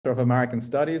of American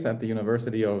Studies at the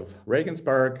University of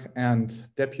Regensburg and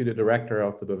Deputy Director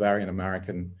of the Bavarian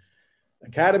American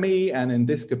Academy. And in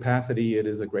this capacity, it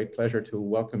is a great pleasure to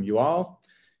welcome you all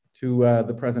to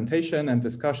the presentation and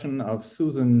discussion of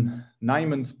Susan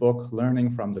Neiman's book, Learning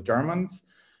from the Germans,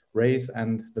 Race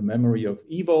and the Memory of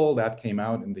Evil, that came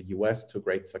out in the US to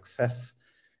great success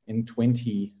in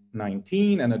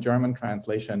 2019, and a German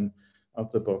translation of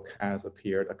the book has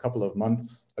appeared a couple of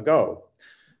months ago.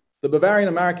 The Bavarian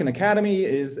American Academy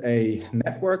is a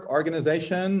network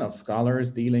organization of scholars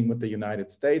dealing with the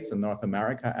United States and North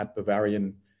America at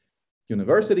Bavarian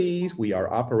universities. We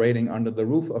are operating under the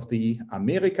roof of the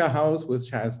amerikahaus, which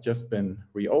has just been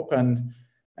reopened,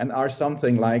 and are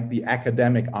something like the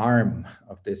academic arm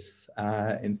of this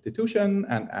institution.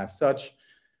 And as such,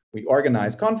 we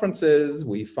organize conferences,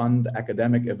 we fund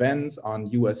academic events on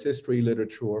US history,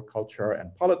 literature, culture,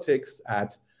 and politics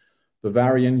at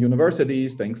Bavarian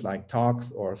universities, things like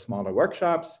talks or smaller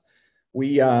workshops.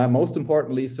 We most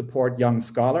importantly support young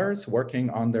scholars working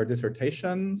on their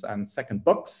dissertations and second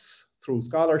books through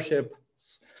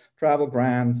scholarships, travel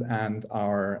grants, and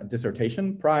our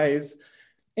dissertation prize.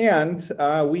 And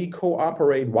we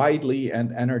cooperate widely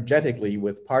and energetically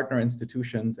with partner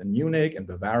institutions in Munich and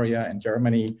Bavaria and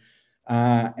Germany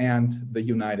and the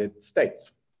United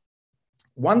States.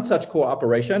 One such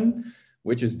cooperation,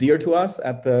 which is dear to us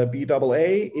at the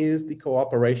BAA, is the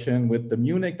cooperation with the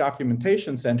Munich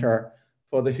Documentation Center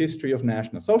for the History of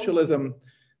National Socialism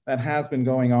that has been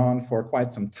going on for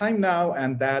quite some time now,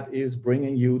 and that is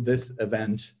bringing you this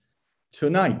event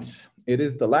tonight. It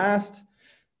is the last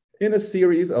in a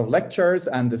series of lectures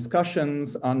and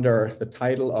discussions under the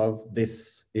title of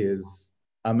This is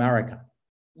America.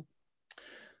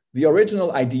 The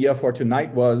original idea for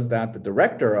tonight was that the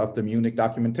director of the Munich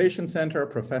Documentation Center,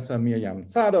 Professor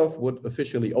Mirjam Zadov, would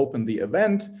officially open the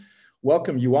event,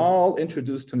 welcome you all,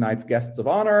 introduce tonight's guests of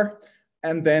honor,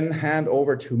 and then hand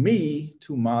over to me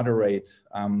to moderate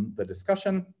the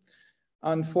discussion.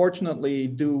 Unfortunately,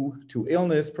 due to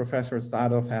illness, Professor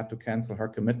Zadov had to cancel her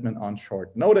commitment on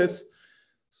short notice,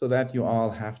 so that you all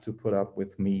have to put up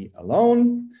with me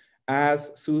alone, as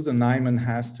Susan Neiman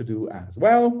has to do as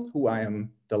well, who I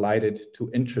am delighted to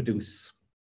introduce.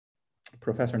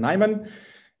 Professor Neiman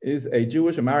is a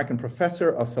Jewish American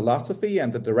professor of philosophy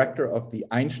and the director of the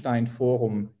Einstein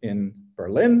Forum in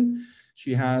Berlin.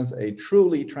 She has a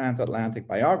truly transatlantic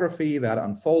biography that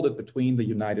unfolded between the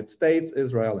United States,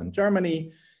 Israel, and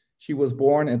Germany. She was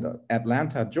born in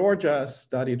Atlanta, Georgia,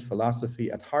 studied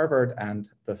philosophy at Harvard and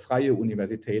the Freie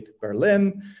Universität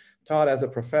Berlin, taught as a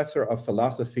professor of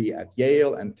philosophy at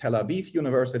Yale and Tel Aviv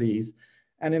universities.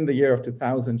 And in the year of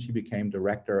 2000, she became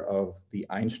director of the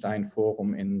Einstein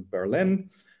Forum in Berlin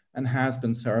and has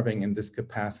been serving in this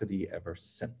capacity ever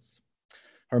since.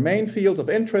 Her main fields of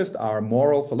interest are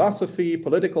moral philosophy,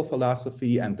 political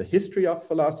philosophy, and the history of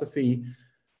philosophy.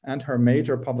 And her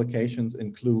major publications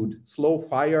include Slow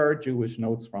Fire, Jewish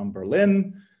Notes from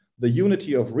Berlin, The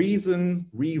Unity of Reason,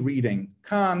 Rereading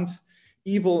Kant,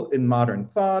 Evil in Modern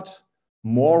Thought,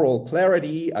 Moral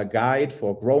Clarity, a guide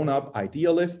for grown-up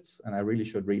idealists, and I really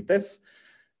should read this.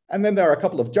 And then there are a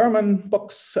couple of German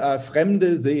books,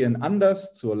 Fremde sehen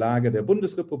anders zur Lage der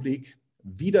Bundesrepublik,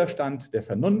 Widerstand der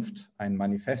Vernunft, ein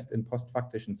Manifest in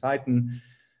postfaktischen Zeiten,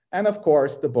 and of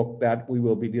course the book that we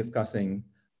will be discussing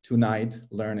tonight,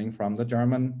 Learning from the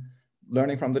German.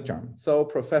 So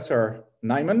Professor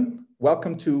Neiman,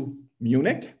 welcome to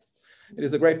Munich. It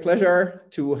is a great pleasure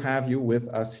to have you with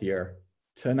us here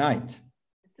tonight.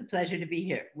 It's a pleasure to be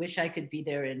here. Wish I could be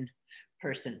there in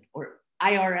person, or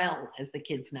IRL, as the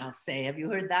kids now say. Have you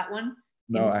heard that one?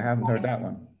 No, I haven't heard that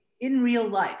one. In real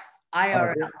life,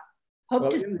 IRL. Oh, Hope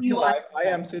well, to see in you. real life, I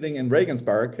am sitting in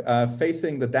Regensburg,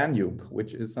 facing the Danube,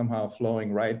 which is somehow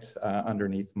flowing right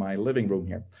underneath my living room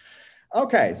here.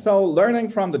 Okay, so Learning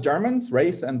from the Germans,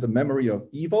 Race and the Memory of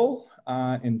Evil,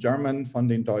 in German von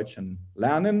den Deutschen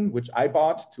lernen, which I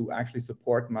bought to actually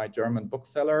support my German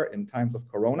bookseller in times of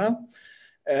Corona,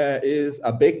 is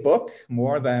a big book,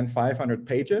 more than 500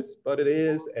 pages, but it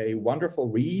is a wonderful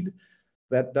read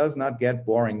that does not get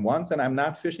boring once, and I'm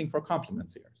not fishing for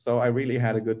compliments here. So I really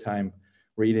had a good time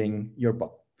reading your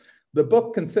book. The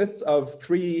book consists of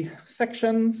 3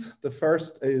 sections. The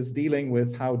first is dealing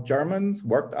with how Germans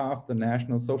worked off the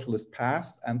National Socialist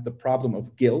past and the problem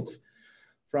of guilt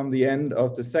from the end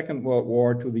of the Second World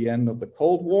War to the end of the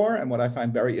Cold War. And what I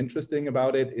find very interesting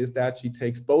about it is that she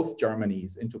takes both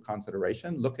Germanys into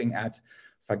consideration, looking at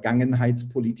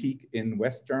Vergangenheitspolitik in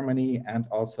West Germany and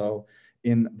also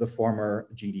in the former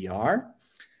GDR.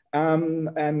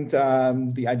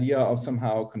 The idea of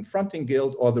somehow confronting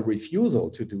guilt or the refusal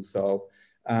to do so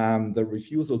the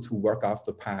refusal to work off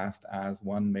the past as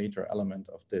one major element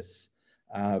of this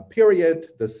period.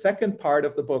 The second part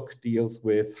of the book deals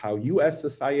with how US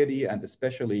society, and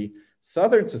especially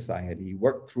Southern society,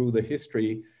 worked through the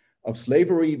history of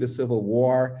slavery, the Civil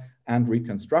War, and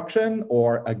Reconstruction,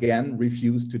 or again,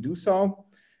 refused to do so.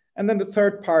 And then the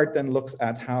third part then looks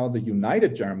at how the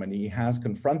United Germany has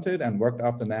confronted and worked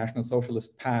off the National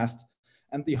Socialist past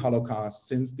and the Holocaust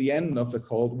since the end of the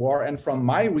Cold War. And from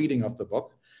my reading of the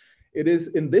book, it is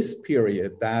in this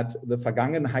period that the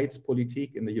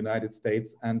Vergangenheitspolitik in the United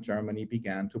States and Germany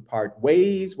began to part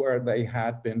ways, where they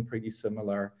had been pretty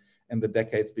similar in the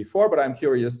decades before. But I'm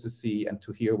curious to see and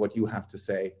to hear what you have to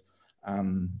say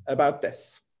about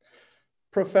this.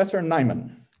 Professor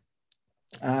Neiman,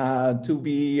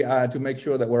 to make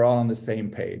sure that we're all on the same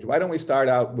page, why don't we start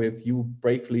out with you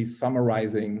briefly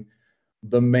summarizing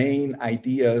the main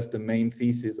ideas, the main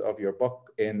thesis of your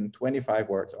book in 25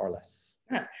 words or less?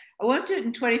 I won't do it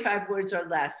in 25 words or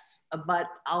less, but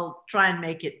I'll try and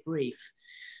make it brief.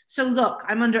 So look,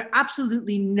 I'm under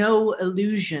absolutely no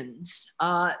illusions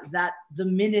that the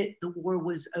minute the war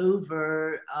was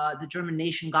over, the German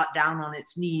nation got down on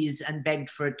its knees and begged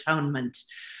for atonement.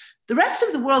 The rest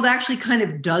of the world actually kind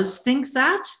of does think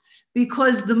that,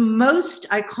 because the most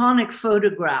iconic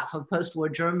photograph of post-war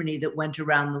Germany that went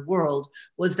around the world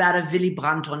was that of Willy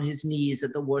Brandt on his knees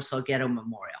at the Warsaw Ghetto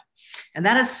Memorial. And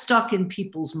that has stuck in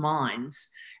people's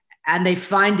minds, and they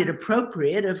find it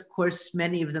appropriate. Of course,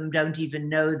 many of them don't even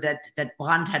know that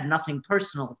Brandt had nothing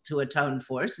personal to atone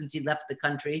for, since he left the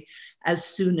country as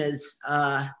soon as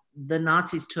the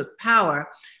Nazis took power.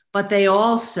 But they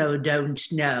also don't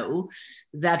know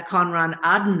that Konrad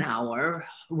Adenauer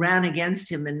ran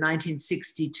against him in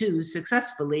 1962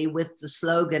 successfully with the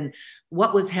slogan,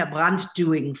 "What was Herr Brandt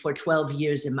doing for 12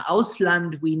 years im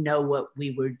Ausland? We know what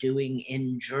we were doing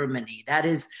in Germany." That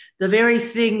is the very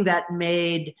thing that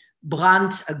made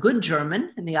Brandt a good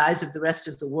German in the eyes of the rest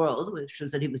of the world, which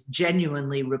was that he was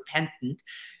genuinely repentant,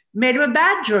 made him a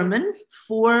bad German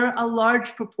for a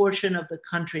large proportion of the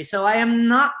country. So I am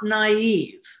not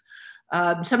naive.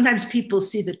 Sometimes people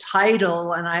see the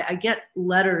title, and I get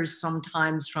letters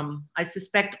sometimes from, I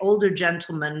suspect, older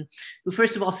gentlemen who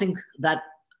first of all think that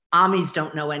Amis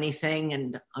don't know anything,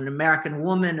 and an American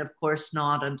woman, of course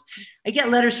not. And I get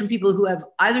letters from people who have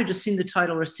either just seen the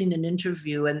title or seen an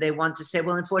interview, and they want to say,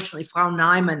 well, unfortunately, Frau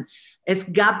Neiman, es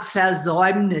gab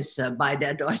Versäumnisse bei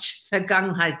der deutschen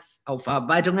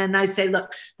Vergangenheitsaufarbeitung. And I say,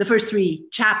 look, the first 3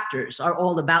 chapters are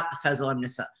all about the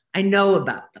Versäumnisse. I know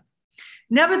about them.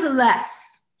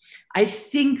 Nevertheless, I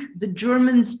think the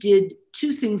Germans did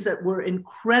 2 things that were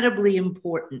incredibly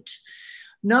important.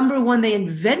 Number one, they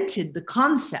invented the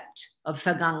concept of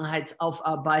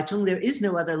Vergangenheitsaufarbeitung. There is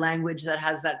no other language that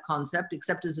has that concept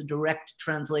except as a direct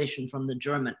translation from the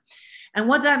German. And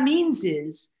what that means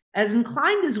is, as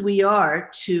inclined as we are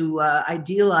to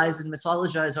idealize and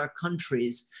mythologize our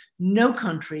countries, no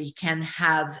country can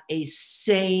have a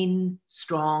sane,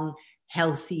 strong,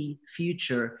 healthy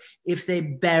future if they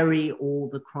bury all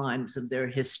the crimes of their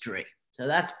history. So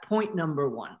that's point number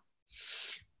one.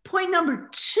 Point number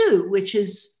 2, which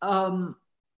is, I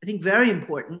think, very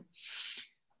important.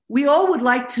 We all would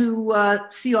like to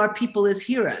see our people as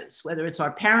heroes, whether it's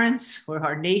our parents or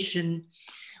our nation.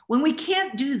 When we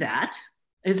can't do that,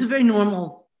 it's a very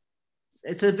normal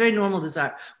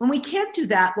desire. When we can't do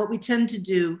that, what we tend to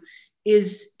do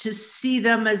is to see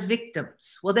them as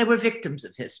victims. Well, they were victims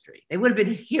of history. They would have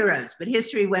been heroes, but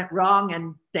history went wrong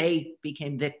and they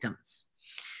became victims.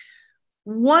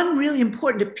 One really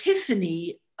important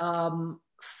epiphany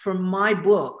from my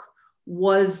book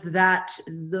was that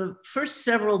the first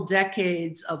several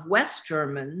decades of West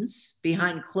Germans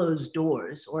behind closed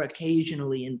doors, or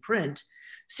occasionally in print,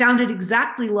 sounded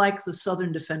exactly like the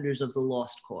Southern defenders of the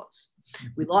lost cause.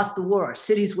 We lost the war,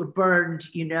 cities were burned,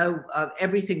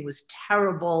 everything was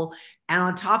terrible. And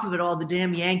on top of it all, the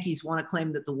damn Yankees want to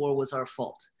claim that the war was our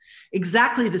fault.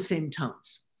 Exactly the same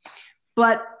tones.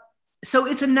 But so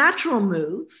it's a natural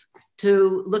move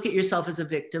to look at yourself as a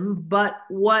victim. But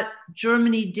what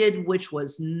Germany did, which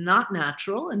was not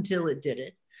natural until it did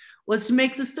it, was to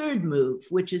make the third move,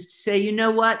 which is to say, you know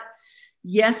what?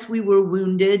 Yes, we were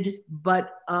wounded,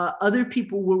 but other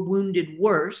people were wounded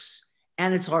worse,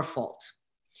 and it's our fault.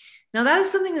 Now, that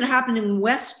is something that happened in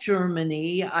West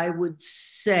Germany. I would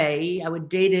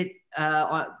date it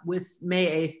with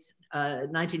May 8th,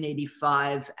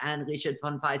 1985, and Richard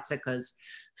von Weizsäcker's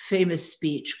famous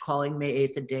speech calling May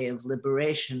 8th a day of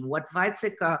liberation. What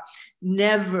Weizsäcker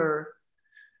never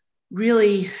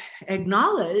really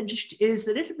acknowledged is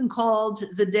that it had been called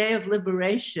the Day of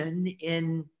Liberation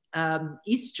in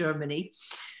East Germany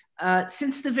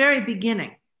since the very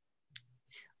beginning.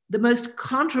 the most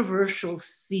controversial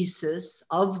thesis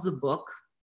of the book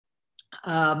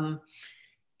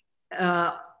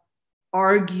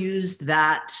argues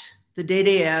that the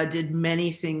DDR did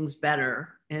many things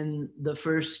better in the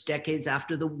first decades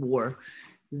after the war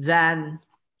than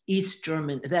West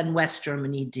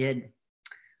Germany did.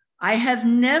 I have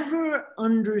never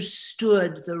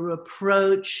understood the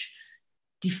reproach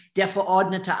der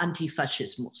verordnete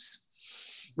Antifaschismus,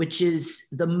 which is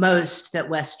the most that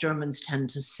West Germans tend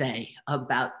to say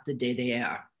about the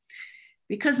DDR.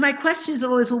 Because my question is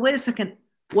always, well, wait a second,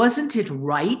 wasn't it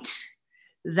right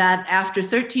that after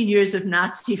 13 years of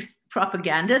Nazi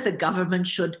propaganda, the government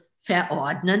should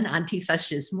verordnen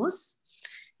Antifaschismus?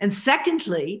 And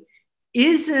secondly,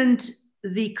 isn't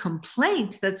the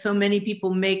complaint that so many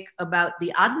people make about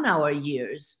the Adenauer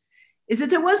years is that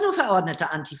there was no verordnete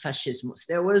Antifaschismus.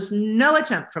 There was no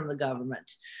attempt from the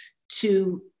government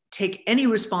to take any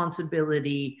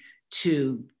responsibility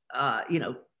to,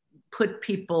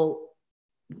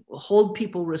 hold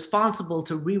people responsible,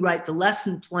 to rewrite the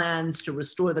lesson plans, to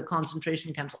restore the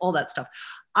concentration camps, all that stuff.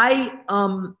 I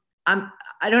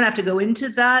don't have to go into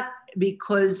that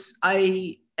because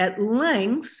I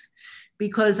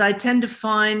tend to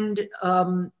find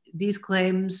these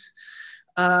claims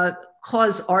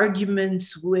cause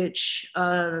arguments which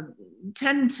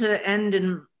tend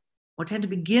to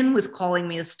begin with calling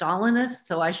me a Stalinist.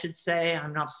 So I should say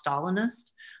I'm not a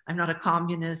Stalinist, I'm not a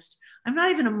communist, I'm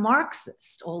not even a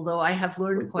Marxist, although I have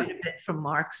learned quite a bit from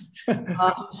Marx.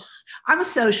 I'm a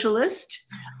socialist,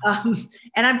 and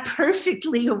I'm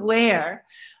perfectly aware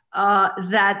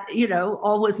that,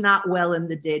 all was not well in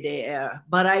the DDR.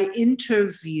 But I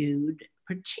interviewed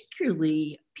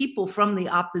particularly people from the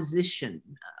opposition,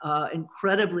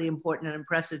 incredibly important and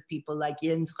impressive people like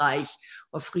Jens Reich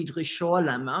or Friedrich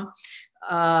Schorlemmer,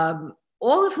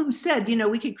 all of whom said,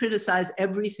 we could criticize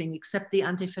everything except the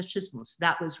anti-fascismus.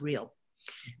 That was real.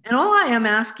 And all I am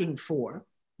asking for,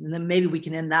 and then maybe we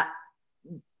can end that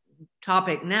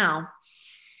topic now,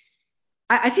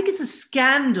 I think it's a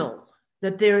scandal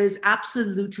that there is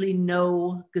absolutely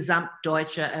no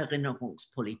gesamtdeutsche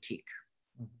Erinnerungspolitik.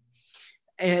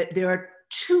 There are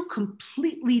two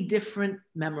completely different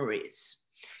memories.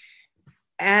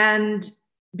 And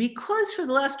because for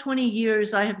the last 20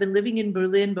 years, I have been living in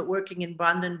Berlin, but working in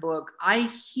Brandenburg, I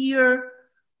hear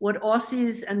what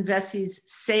Ossis and Wessis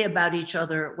say about each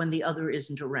other when the other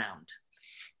isn't around.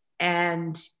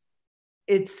 And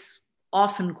it's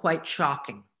often quite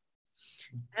shocking.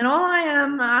 And all I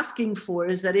am asking for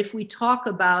is that if we talk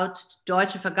about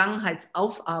deutsche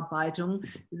Vergangenheitsaufarbeitung,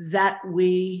 that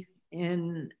we,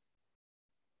 in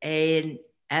an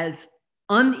as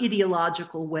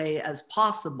unideological way as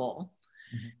possible,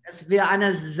 dass wir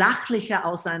eine sachliche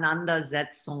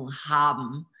Auseinandersetzung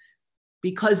haben,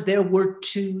 because there were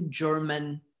two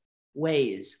German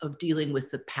ways of dealing with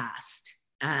the past,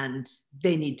 and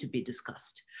they need to be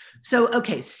discussed. So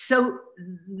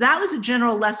that was a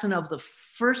general lesson of the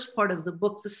first part of the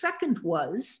book. The second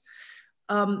was,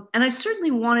 and I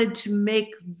certainly wanted to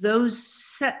make those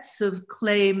sets of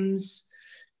claims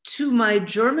to my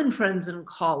German friends and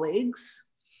colleagues,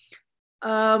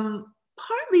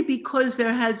 partly because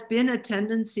there has been a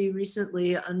tendency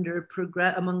recently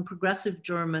among progressive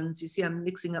Germans. You see, I'm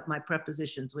mixing up my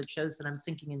prepositions, which shows that I'm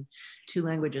thinking in two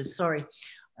languages, sorry.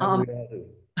 Among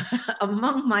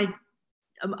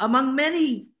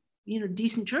many,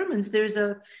 decent Germans,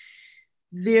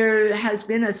 there has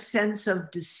been a sense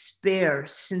of despair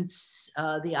since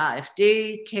the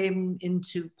AfD came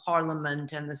into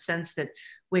parliament, and the sense that,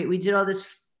 wait, we did all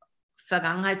this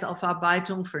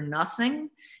Vergangenheitsaufarbeitung for nothing.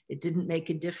 It didn't make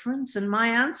a difference. And my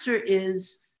answer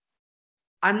is,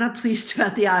 I'm not pleased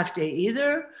about the AfD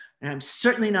either. And I'm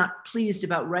certainly not pleased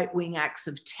about right-wing acts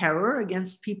of terror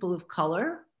against people of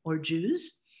color or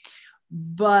Jews.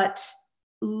 But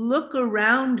look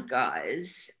around,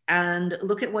 guys, and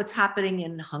look at what's happening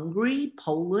in Hungary,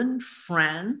 Poland,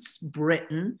 France,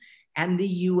 Britain, and the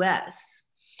US.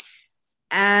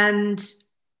 And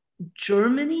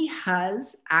Germany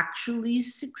has actually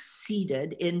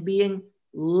succeeded in being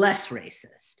less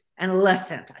racist and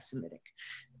less anti-Semitic.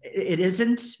 It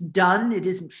isn't done, it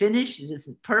isn't finished, it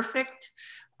isn't perfect,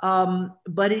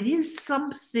 but it is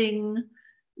something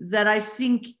that I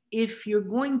think if you're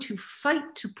going to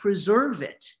fight to preserve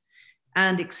it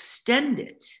and extend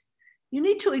it, you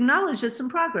need to acknowledge that some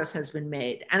progress has been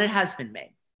made, and it has been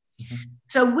made.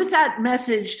 So with that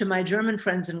message to my German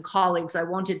friends and colleagues, I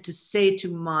wanted to say to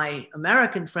my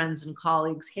American friends and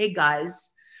colleagues, hey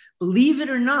guys, believe it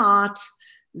or not,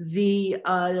 the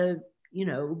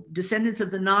descendants of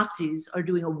the Nazis are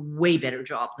doing a way better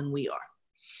job than we are.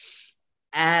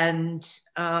 And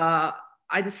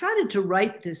I decided to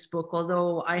write this book,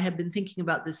 although I had been thinking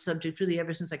about this subject really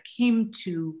ever since I came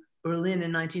to Berlin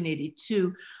in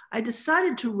 1982. I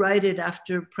decided to write it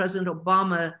after President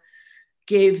Obama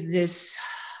gave this,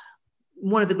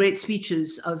 one of the great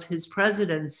speeches of his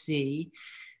presidency,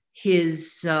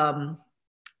 his a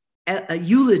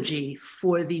eulogy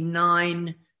for the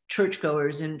 9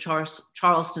 churchgoers in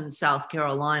Charleston, South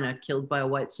Carolina, killed by a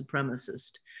white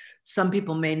supremacist. Some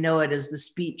people may know it as the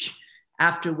speech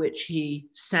after which he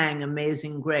sang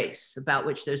Amazing Grace, about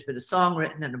which there's been a song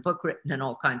written and a book written and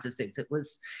all kinds of things. It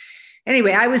was,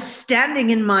 anyway, I was standing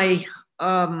in my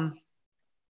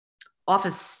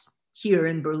office here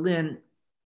in Berlin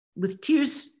with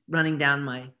tears running down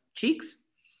my cheeks.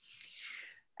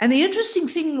 And the interesting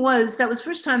thing was, that was the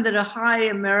first time that a high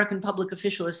American public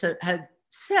official had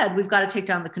said, we've got to take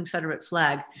down the Confederate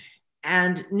flag.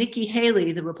 And Nikki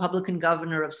Haley, the Republican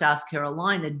governor of South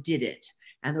Carolina, did it.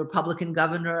 And the Republican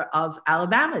governor of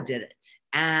Alabama did it.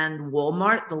 And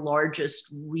Walmart, the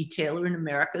largest retailer in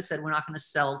America, said, we're not going to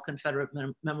sell Confederate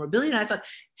memorabilia. And I thought,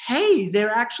 hey,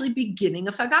 they're actually beginning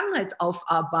a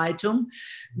Vergangenheitsaufarbeitung.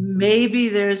 Maybe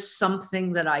there's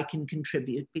something that I can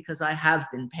contribute, because I have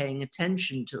been paying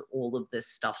attention to all of this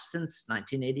stuff since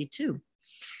 1982.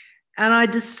 And I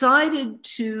decided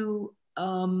to,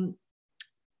 I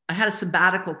had a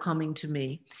sabbatical coming to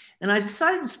me, and I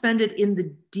decided to spend it in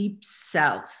the Deep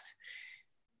South.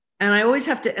 And I always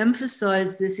have to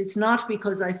emphasize this. It's not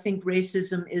because I think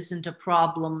racism isn't a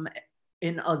problem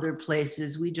in other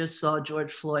places. We just saw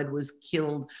George Floyd was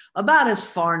killed about as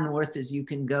far north as you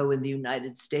can go in the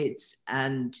United States.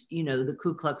 And, you know, the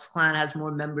Ku Klux Klan has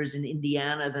more members in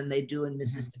Indiana than they do in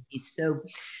Mississippi. So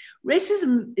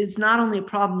racism is not only a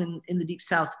problem in the Deep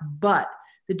South, but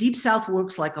the Deep South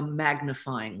works like a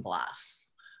magnifying glass.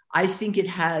 I think it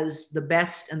has the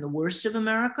best and the worst of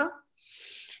America.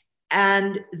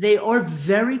 And they are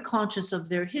very conscious of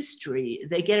their history.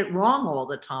 They get it wrong all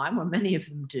the time, or many of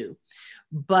them do.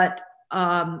 But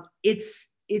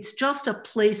it's just a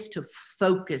place to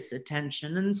focus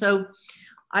attention. And so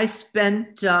I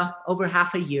spent over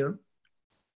half a year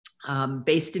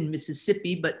based in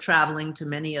Mississippi, but traveling to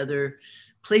many other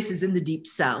places in the Deep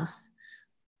South,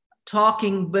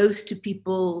 talking both to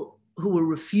people who were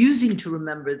refusing to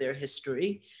remember their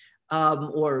history,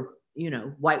 or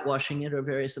whitewashing it or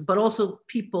various, but also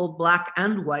people, Black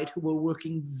and white, who were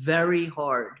working very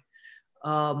hard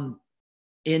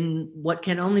in what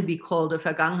can only be called a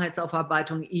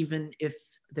Vergangenheitsaufarbeitung, even if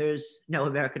there's no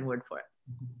American word for it.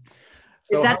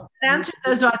 So is that the answer?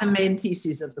 Those are the main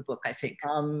theses of the book, I think.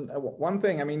 One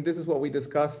thing, I mean, this is what we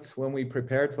discussed when we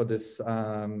prepared for this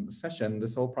session,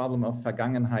 this whole problem of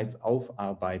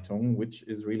Vergangenheitsaufarbeitung, which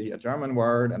is really a German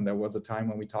word. And there was a time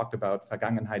when we talked about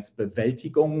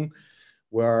Vergangenheitsbewältigung,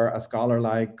 where a scholar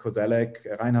like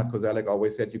Reinhard Koselleck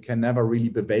always said, you can never really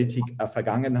bewältig a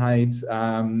Vergangenheit.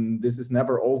 This is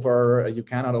never over. You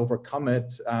cannot overcome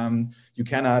it. You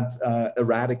cannot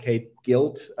eradicate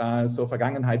guilt. So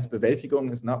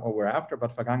Vergangenheitsbewältigung is not what we're after,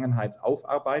 but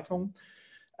Vergangenheitsaufarbeitung.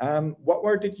 What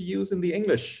word did you use in the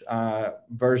English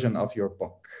version of your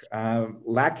book?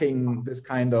 Lacking this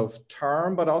kind of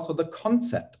term, but also the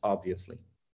concept, obviously.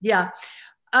 Yeah.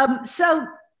 So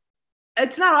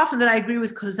it's not often that I agree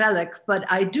with Koselleck, but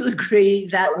I do agree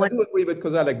that I do agree with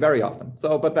Koselleck very often.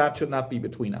 So, but that should not be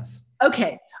between us.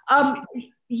 Okay.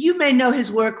 You may know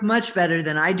his work much better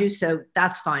than I do, so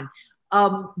that's fine.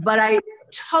 But I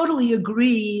totally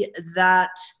agree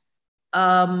that,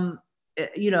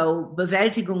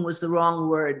 Bewältigung was the wrong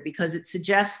word, because it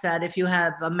suggests that if you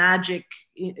have a magic,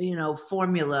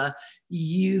 formula,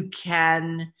 you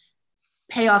can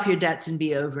pay off your debts and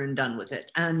be over and done with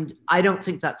it. And I don't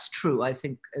think that's true. I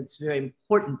think it's very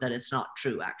important that it's not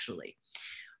true, actually.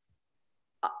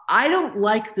 I don't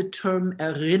like the term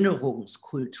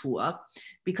Erinnerungskultur,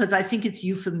 because I think it's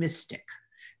euphemistic.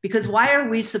 Because why are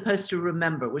we supposed to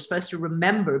remember? We're supposed to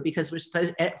remember because we're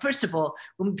supposed, first of all,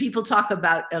 when people talk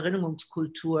about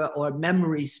Erinnerungskultur or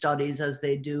memory studies, as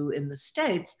they do in the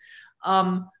States,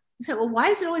 we say, well, why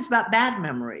is it always about bad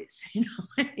memories?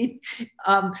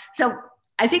 So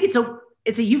I think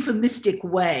it's a euphemistic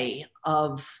way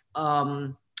of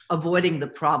avoiding the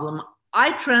problem.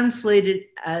 I translate it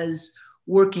as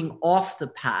working off the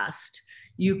past.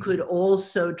 You could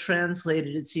also translate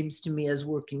it, it seems to me, as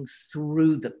working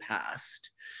through the past.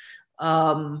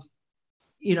 You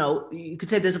could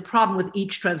say there's a problem with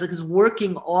each translation, because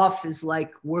working off is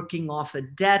like working off a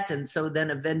debt. And so then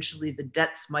eventually the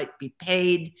debts might be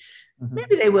paid. Mm-hmm.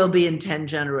 Maybe they will be in 10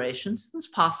 generations. It's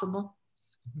possible.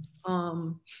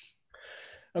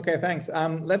 Okay, thanks.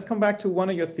 Let's come back to one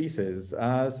of your theses.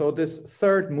 So this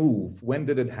third move, when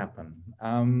did it happen?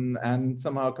 And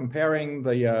somehow comparing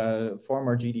the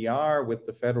former GDR with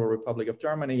the Federal Republic of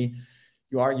Germany,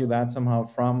 you argue that somehow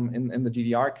in the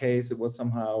GDR case, it was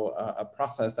somehow a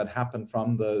process that happened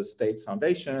from the state's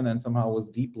foundation and somehow was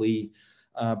deeply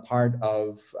part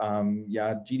of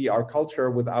GDR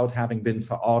culture without having been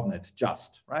verordnet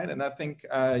just, right? And I think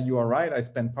you are right. I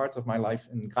spent parts of my life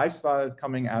in Greifswald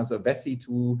coming as a Wessi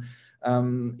to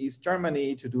East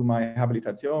Germany to do my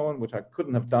habilitation, which I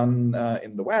couldn't have done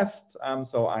in the West.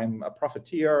 So I'm a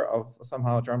profiteer of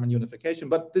somehow German unification.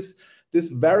 But this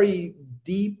very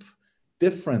deep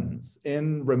difference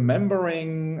in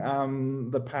remembering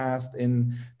the past,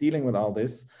 in dealing with all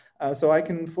this. So I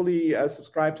can fully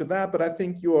subscribe to that, but I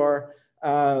think your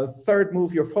third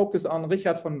move, your focus on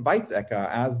Richard von Weizsäcker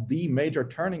as the major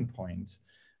turning point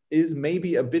is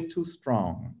maybe a bit too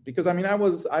strong. Because I mean, I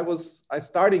was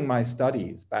starting my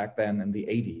studies back then in the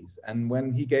 80s. And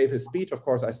when he gave his speech, of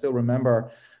course, I still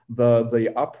remember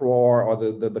the uproar or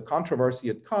the controversy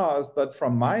it caused, but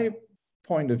from my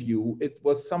point of view, it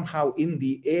was somehow in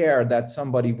the air that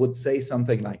somebody would say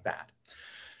something like that.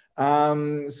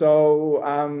 And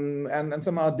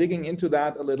somehow digging into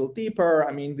that a little deeper,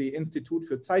 I mean, the Institut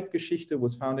für Zeitgeschichte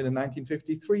was founded in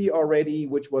 1953 already,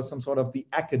 which was some sort of the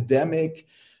academic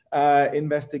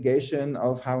investigation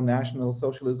of how National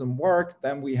Socialism worked.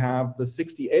 Then we have the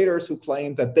 68ers who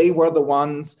claimed that they were the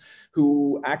ones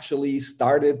who actually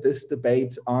started this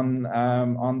debate on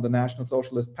the National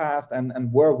Socialist past.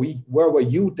 And where were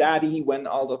you, Daddy, when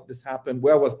all of this happened?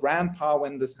 Where was Grandpa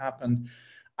when this happened?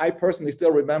 I personally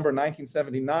still remember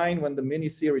 1979 when the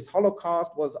miniseries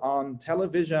Holocaust was on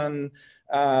television,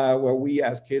 where we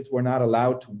as kids were not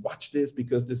allowed to watch this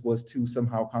because this was too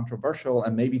somehow controversial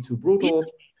and maybe too brutal.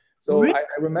 So I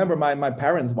remember my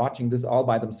parents watching this all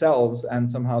by themselves and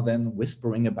somehow then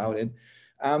whispering about it.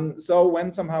 So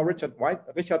when somehow Richard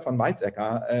von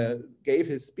Weizsäcker gave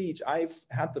his speech, I've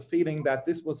had the feeling that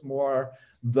this was more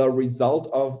the result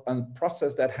of a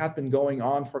process that had been going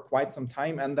on for quite some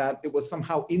time and that it was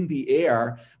somehow in the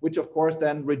air, which of course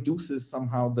then reduces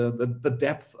somehow the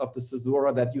depth of the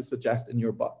caesura that you suggest in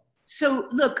your book. So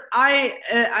look,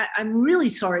 I'm really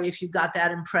sorry if you got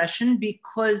that impression,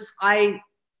 because I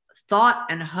thought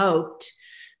and hoped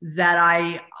that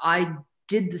I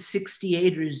did the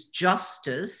 68ers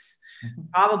justice.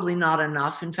 Probably not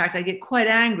enough. In fact, I get quite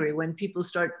angry when people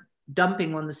start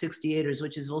dumping on the 68ers,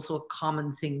 which is also a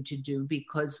common thing to do,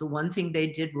 because the one thing they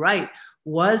did right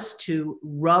was to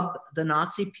rub the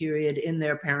Nazi period in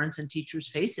their parents' and teachers'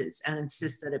 faces and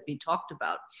insist that it be talked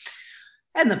about.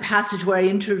 And the passage where I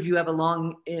have a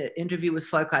long interview with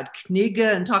Volkart Knigge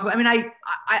and talk about, I mean,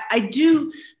 I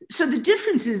do. So the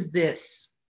difference is this.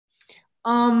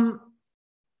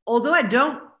 Although I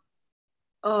don't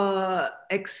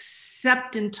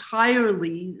accept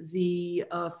entirely the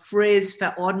phrase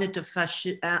verordnete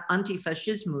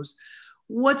Antifaschismus,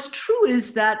 what's true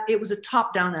is that it was a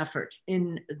top-down effort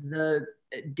in the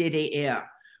DDR,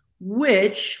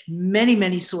 which many,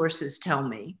 many sources tell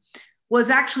me was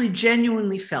actually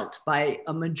genuinely felt by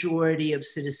a majority of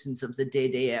citizens of the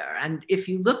DDR. And if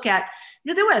you look at,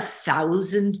 there were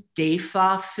 1,000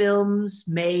 DEFA films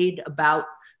made about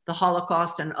the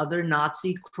Holocaust and other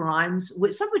Nazi crimes,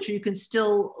 some of which you can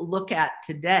still look at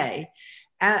today.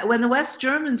 When the West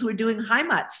Germans were doing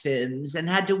Heimat films and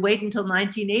had to wait until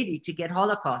 1980 to get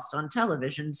Holocaust on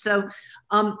television. So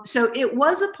it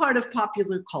was a part of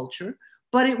popular culture,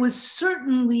 but it was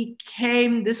certainly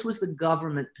this was the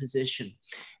government position.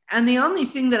 And the only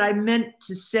thing that I meant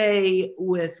to say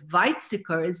with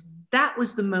Weizsäcker is that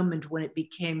was the moment when it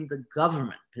became the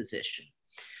government position.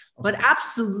 But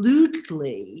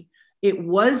absolutely, it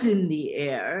was in the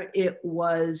air. It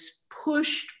was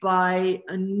pushed by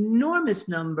an enormous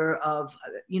number of,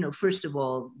 first of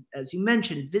all, as you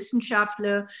mentioned,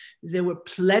 Wissenschaftler. There were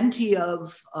plenty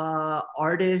of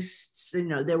artists.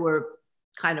 There were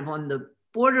kind of on the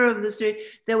border of the street.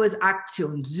 There was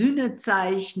Aktion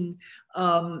Sühnezeichen.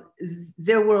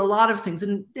 There were a lot of things.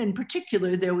 And in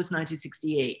particular, there was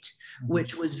 1968,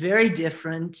 which was very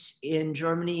different in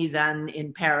Germany than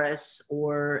in Paris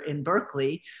or in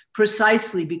Berkeley,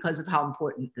 precisely because of how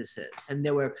important this is. And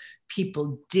there were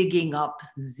people digging up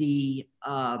the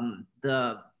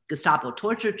Gestapo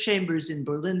torture chambers in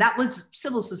Berlin. That was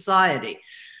civil society.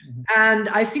 And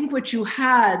I think what you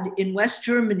had in West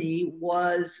Germany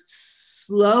was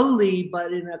slowly,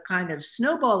 but in a kind of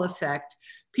snowball effect,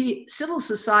 civil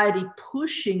society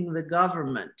pushing the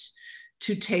government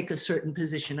to take a certain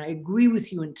position. I agree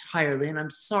with you entirely, and I'm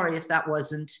sorry if that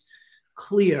wasn't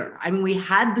clear. I mean, we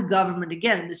had the government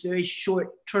again in this very short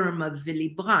term of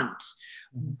Willy Brandt,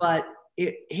 but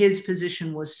his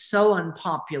position was so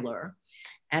unpopular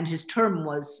and his term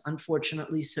was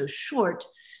unfortunately so short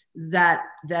that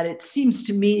it seems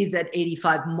to me that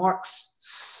 85 marks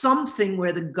something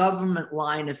where the government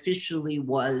line officially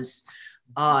was,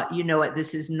 you know what,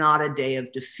 this is not a day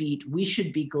of defeat. We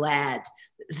should be glad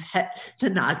that the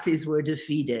Nazis were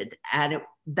defeated. And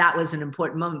that was an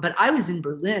important moment. But I was in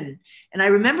Berlin and I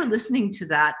remember listening to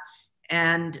that,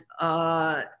 and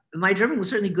my German was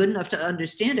certainly good enough to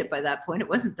understand it by that point. It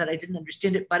wasn't that I didn't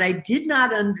understand it, but I did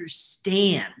not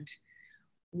understand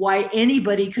why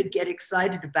anybody could get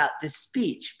excited about this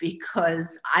speech,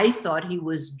 because I thought he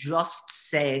was just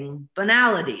saying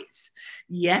banalities.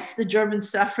 Yes, the Germans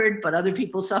suffered, but other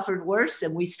people suffered worse,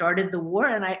 and we started the war.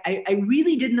 And I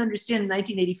really didn't understand in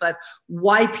 1985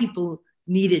 why people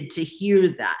needed to hear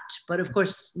that. But of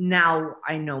course, now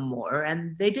I know more,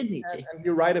 and they did need to. And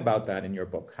you write about that in your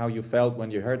book, how you felt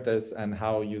when you heard this and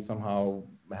how you somehow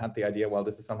had the idea, well,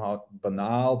 this is somehow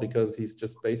banal because he's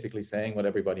just basically saying what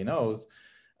everybody knows.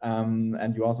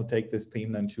 And you also take this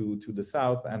theme then to the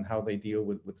South and how they deal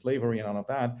with slavery and all of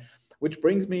that, which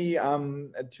brings me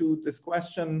to this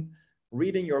question.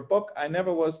 Reading your book, I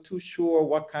never was too sure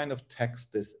what kind of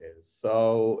text this is.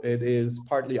 So it is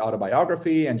partly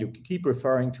autobiography, and you keep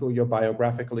referring to your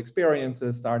biographical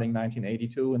experiences starting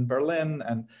 1982 in Berlin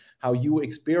and how you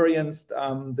experienced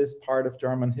this part of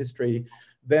German history.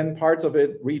 Then parts of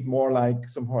it read more like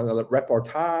some sort of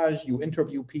reportage. You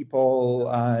interview people,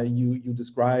 you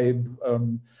describe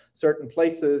certain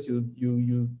places,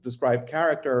 you describe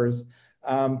characters.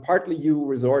 Partly you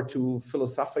resort to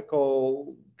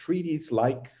philosophical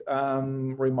treatise-like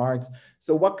remarks.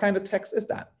 So what kind of text is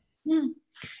that?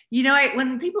 You know,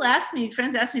 when people ask me,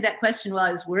 friends asked me that question while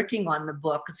I was working on the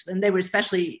book, and they were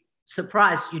especially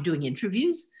surprised. You're doing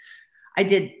interviews? I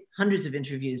did hundreds of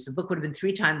interviews. The book would have been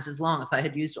 3 times as long if I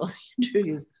had used all the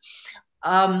interviews.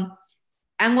 And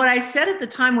what I said at the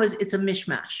time was, it's a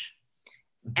mishmash.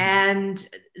 And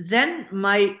then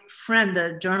my friend,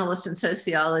 the journalist and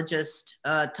sociologist,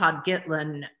 Todd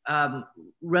Gitlin,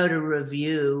 wrote a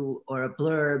review or a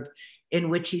blurb in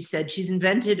which he said, she's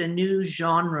invented a new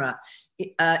genre,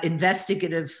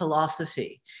 investigative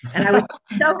philosophy. And I was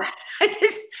so, I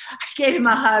gave him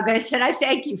a hug. I said, I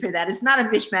thank you for that. It's not a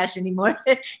mishmash anymore.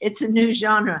 It's a new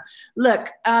genre. Look,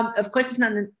 of course, it's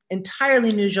not an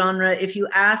entirely new genre. If you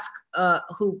ask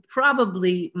who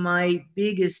probably my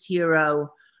biggest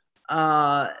hero,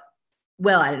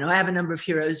 well, I don't know, I have a number of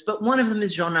heroes, but one of them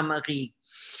is Jean Marie,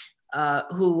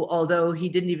 who, although he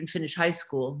didn't even finish high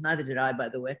school, neither did I, by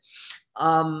the way,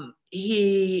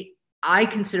 I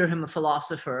consider him a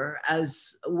philosopher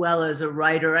as well as a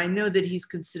writer. I know that he's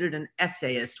considered an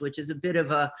essayist, which is a bit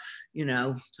of a, you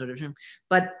know, sort of term,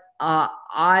 but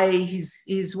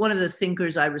he's one of the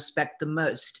thinkers I respect the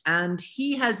most. And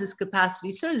he has this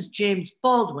capacity, so does James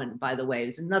Baldwin, by the way,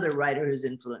 who's another writer who's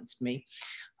influenced me,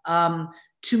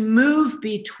 to move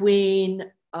between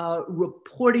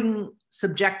reporting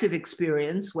subjective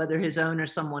experience, whether his own or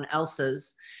someone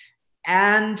else's,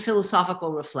 and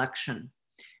philosophical reflection.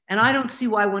 And I don't see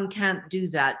why one can't do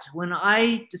that. When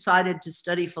I decided to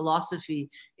study philosophy,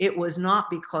 it was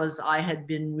not because I had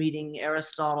been reading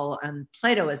Aristotle and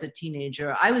Plato as a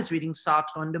teenager. I was reading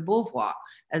Sartre and de Beauvoir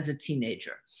as a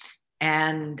teenager.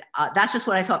 And that's just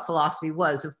what I thought philosophy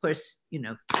was. Of course, you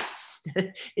know,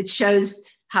 it shows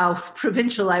how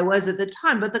provincial I was at the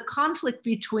time. But the conflict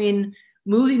between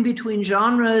moving between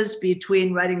genres,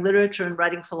 between writing literature and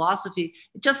writing philosophy,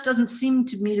 it just doesn't seem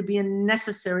to me to be a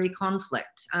necessary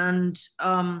conflict. And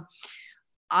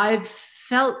I've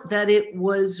felt that it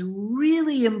was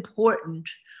really important,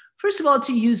 first of all,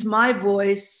 to use my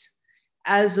voice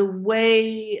as a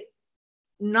way,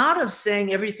 not of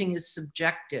saying everything is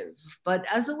subjective, but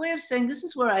as a way of saying, this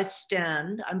is where I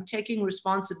stand. I'm taking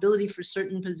responsibility for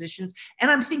certain positions and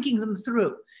I'm thinking them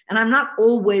through. And I'm not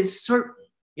always certain.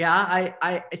 Yeah,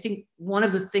 I think one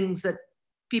of the things that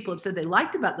people have said they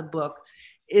liked about the book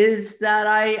is that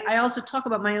I also talk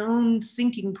about my own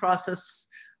thinking process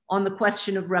on the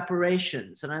question of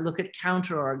reparations. And I look at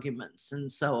counter arguments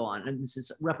and so on. And this is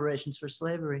reparations for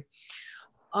slavery.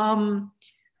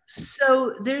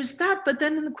 So there's that. But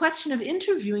then in the question of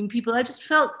interviewing people, I just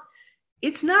felt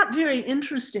it's not very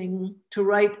interesting to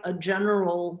write a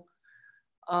general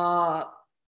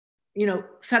you know,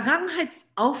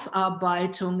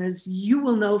 Vergangenheitsaufarbeitung, as you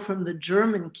will know from the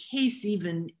German case,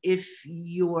 even if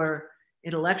your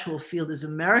intellectual field is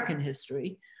American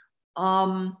history,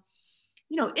 you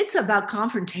know, it's about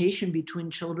confrontation between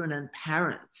children and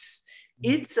parents.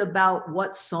 It's about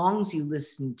what songs you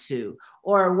listened to,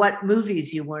 or what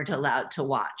movies you weren't allowed to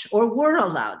watch, or were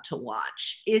allowed to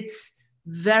watch. It's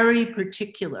very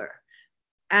particular.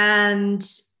 And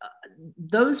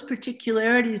those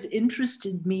particularities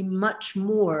interested me much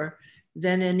more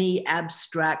than any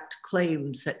abstract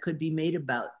claims that could be made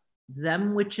about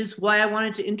them, which is why I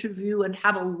wanted to interview and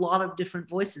have a lot of different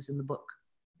voices in the book.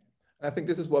 I think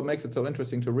this is what makes it so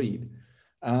interesting to read.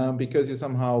 Because you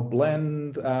somehow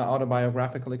blend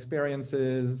autobiographical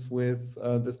experiences with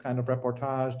this kind of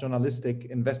reportage, journalistic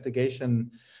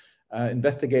investigation,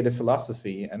 investigative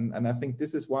philosophy. And I think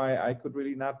this is why I could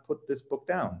really not put this book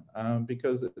down,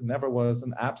 because it never was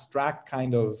an abstract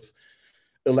kind of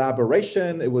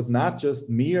elaboration. It was not just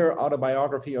mere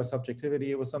autobiography or subjectivity.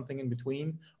 It was something in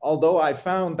between. Although I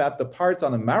found that the parts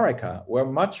on America were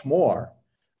much more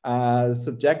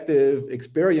subjective,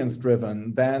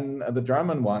 experience-driven than the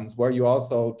German ones, where you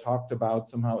also talked about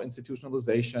somehow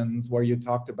institutionalizations, where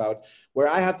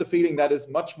I had the feeling that is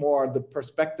much more the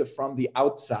perspective from the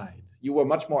outside. You were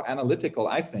much more analytical,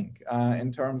 I think,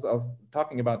 in terms of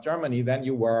talking about Germany than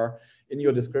you were in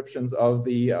your descriptions of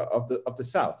the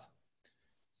South.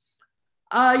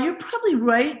 You're probably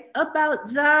right about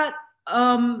that,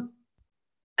 and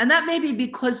that may be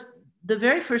because the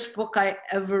very first book I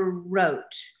ever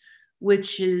wrote,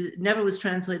 which never was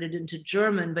translated into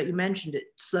German, but you mentioned it,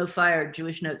 Slow Fire,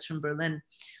 Jewish Notes from Berlin,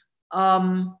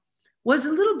 was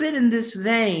a little bit in this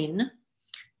vein,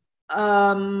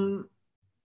 but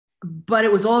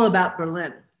it was all about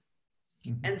Berlin.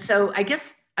 Mm-hmm. And so I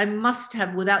guess I must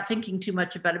have, without thinking too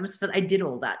much about it, I did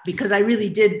all that, because I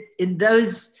really did in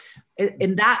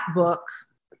that book,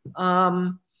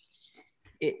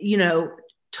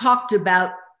 talked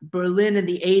about Berlin in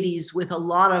the 80s with a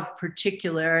lot of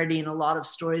particularity and a lot of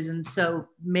stories. And so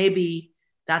maybe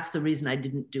that's the reason I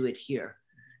didn't do it here.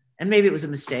 And maybe it was a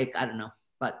mistake, I don't know,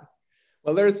 but.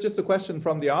 Well, there's just a question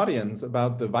from the audience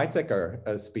about the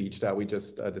Weizsäcker speech that we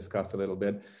just discussed a little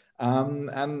bit.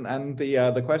 And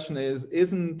the question is,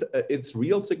 isn't its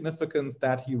real significance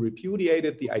that he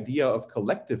repudiated the idea of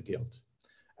collective guilt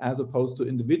as opposed to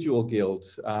individual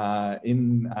guilt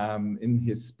in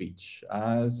his speech?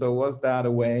 So was that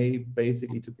a way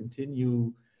basically to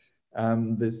continue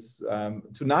to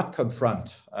not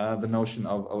confront the notion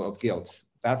of guilt?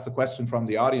 That's the question from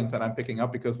the audience that I'm picking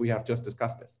up because we have just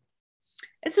discussed this.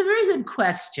 It's a very good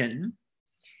question.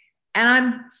 And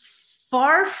I'm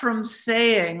far from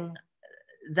saying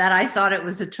that I thought it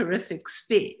was a terrific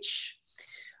speech.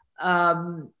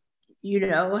 Had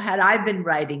I been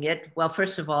writing it, well,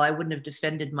 first of all, I wouldn't have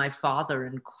defended my father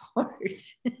in court,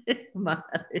 among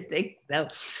other things,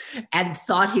 and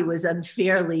thought he was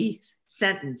unfairly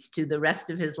sentenced to the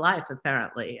rest of his life,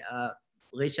 apparently.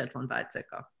 Richard von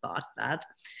Weizsäcker thought that.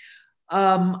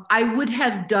 I would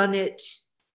have done it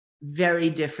very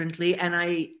differently, and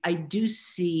I do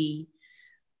see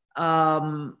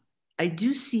that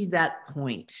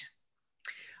point.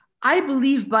 I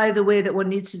believe, by the way, that one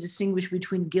needs to distinguish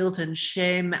between guilt and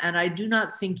shame, and I do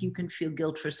not think you can feel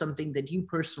guilt for something that you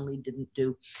personally didn't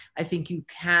do. I think you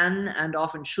can and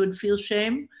often should feel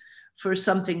shame for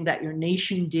something that your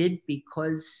nation did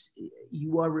because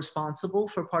you are responsible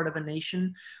for part of a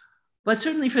nation. But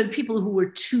certainly for the people who were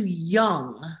too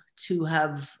young to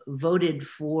have voted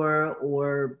for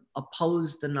or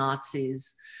opposed the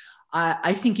Nazis,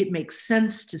 I think it makes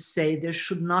sense to say there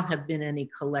should not have been any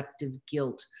collective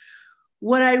guilt.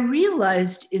 What I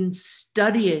realized in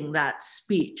studying that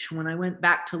speech, when I went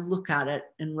back to look at it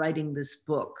in writing this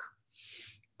book,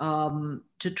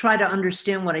 to try to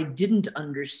understand what I didn't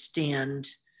understand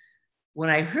when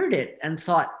I heard it and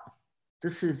thought,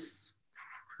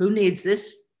 who needs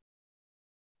this,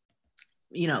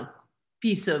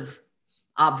 piece of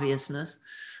obviousness?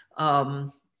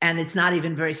 And it's not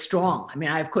even very strong. I mean,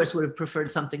 I, of course, would have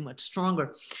preferred something much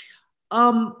stronger.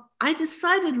 I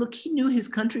decided, look, he knew his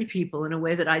country people in a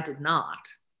way that I did not.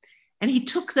 And he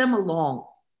took them along.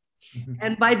 Mm-hmm.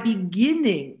 And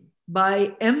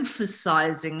by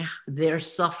emphasizing their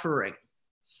suffering,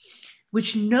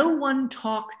 which no one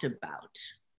talked about,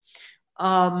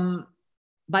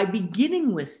 by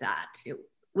beginning with that, it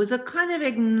was a kind of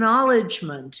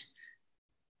acknowledgement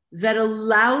that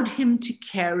allowed him to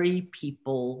carry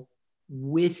people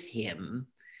with him.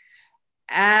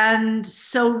 And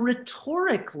so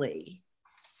rhetorically,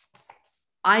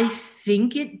 I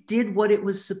think it did what it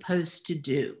was supposed to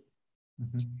do.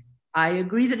 Mm-hmm. I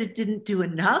agree that it didn't do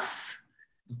enough,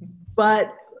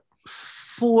 but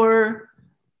for,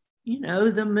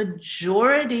 the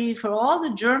majority, for all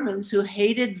the Germans who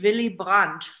hated Willy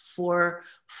Brandt for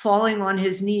falling on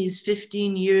his knees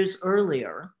 15 years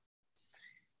earlier,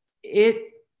 it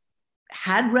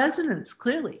had resonance,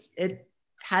 clearly. It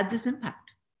had this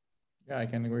impact. Yeah, I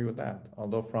can agree with that,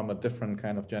 although from a different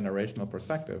kind of generational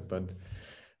perspective, but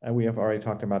we have already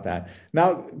talked about that.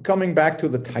 Now, coming back to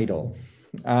the title,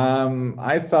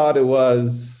 I thought it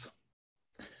was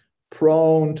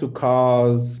prone to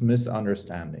cause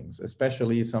misunderstandings,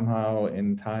 especially somehow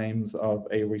in times of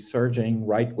a resurging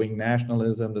right-wing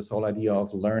nationalism, this whole idea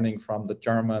of learning from the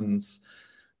Germans,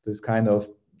 this kind of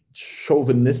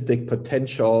chauvinistic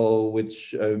potential,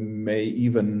 which may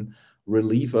even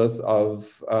relieve us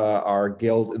of our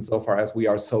guilt insofar as we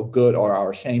are so good, or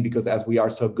our shame, because as we are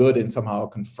so good in somehow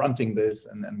confronting this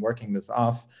and working this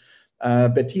off.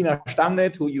 Bettina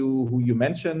Stangnet, who you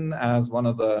mention as one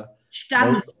of the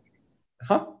most...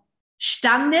 Huh?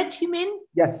 Stangnet, you mean?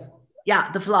 Yes.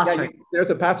 Yeah, the philosopher. Yeah, there's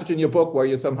a passage in your book where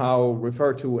you somehow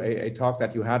refer to a talk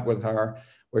that you had with her,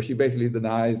 where she basically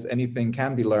denies anything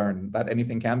can be learned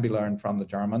from the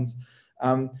Germans.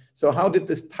 So how did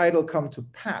this title come to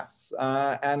pass?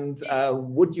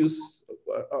 Would you,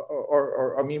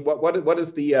 I mean, what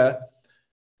was the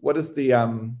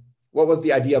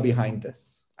idea behind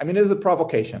this? I mean, it is a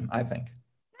provocation, I think.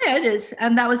 Yeah, it is.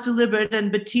 And that was deliberate.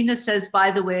 And Bettina says,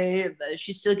 by the way,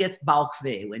 she still gets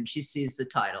Bauchweh when she sees the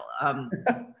title.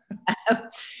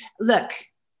 Look,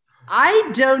 I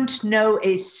don't know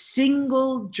a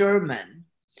single German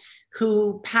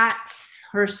who pats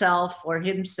herself or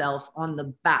himself on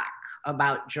the back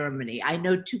about Germany. I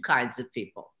know two kinds of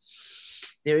people.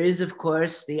 There is, of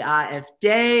course, the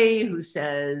AfD, who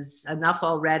says enough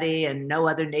already, and no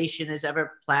other nation has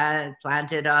ever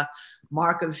planted a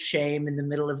mark of shame in the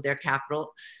middle of their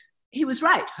capital. He was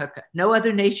right, Höcke. No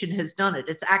other nation has done it.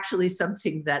 It's actually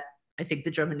something that I think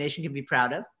the German nation can be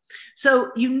proud of. So,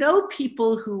 you know,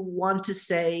 people who want to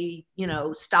say, you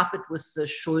know, stop it with the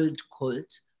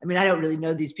Schuldkult. I mean, I don't really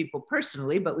know these people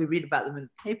personally, but we read about them in the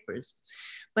papers.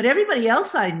 But everybody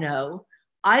else I know,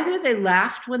 either they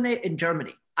laughed when in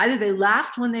Germany, either they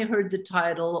laughed when they heard the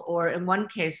title, or in one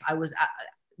case I was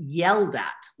yelled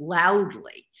at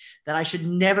loudly that I should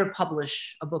never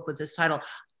publish a book with this title.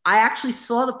 I actually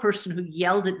saw the person who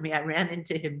yelled at me. I ran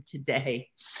into him today.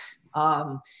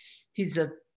 I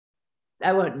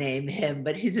won't name him,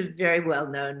 but he's a very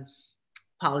well-known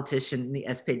politician in the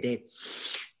SPD,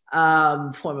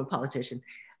 former politician.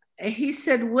 He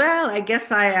said, well, I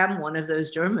guess I am one of those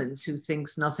Germans who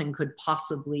thinks nothing could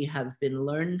possibly have been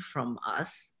learned from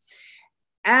us.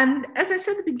 And as I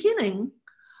said at the beginning,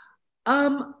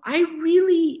 I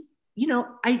really, you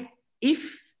know,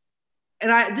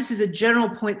 this is a general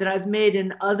point that I've made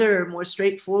in other more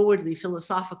straightforwardly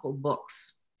philosophical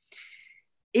books.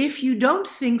 If you don't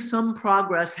think some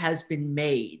progress has been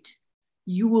made,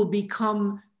 you will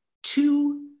become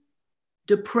too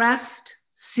depressed,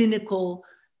 cynical,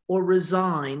 or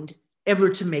resigned ever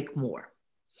to make more.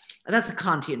 That's a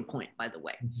Kantian point, by the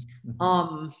way.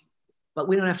 But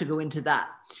we don't have to go into that.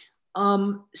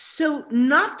 So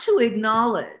not to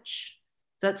acknowledge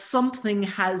that something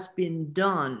has been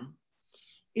done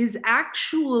is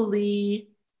actually,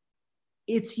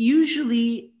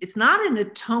 it's not in a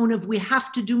tone of we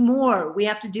have to do more. We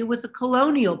have to deal with the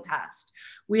colonial past.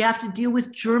 We have to deal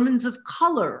with Germans of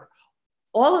color,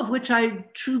 all of which I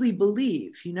truly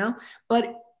believe, you know,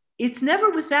 but it's never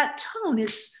with that tone.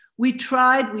 It's we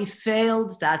tried, we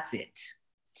failed, that's it.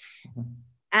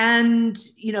 And,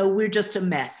 you know, we're just a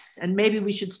mess. And maybe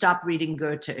we should stop reading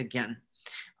Goethe again.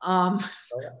 I'm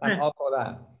all for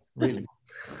that, really.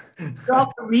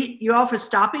 You're all for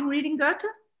stopping reading Goethe?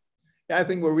 Yeah, I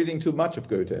think we're reading too much of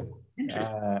Goethe.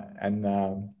 Interesting.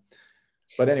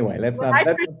 But anyway, when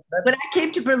I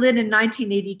came to Berlin in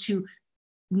 1982,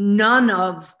 none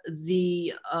of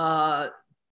the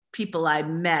people I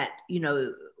met, you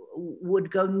know, would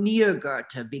go near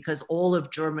Goethe because all of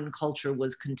German culture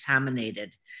was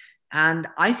contaminated. And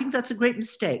I think that's a great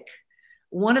mistake.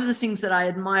 One of the things that I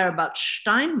admire about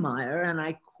Steinmeier, and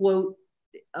I quote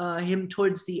him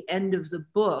towards the end of the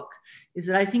book, is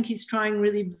that I think he's trying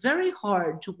really very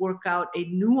hard to work out a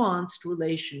nuanced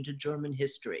relation to German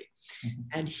history.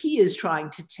 And he is trying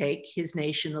to take his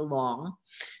nation along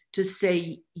to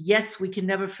say, yes, we can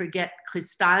never forget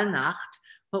Kristallnacht,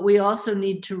 but we also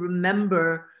need to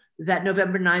remember that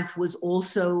November 9th was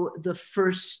also the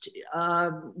first,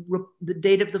 the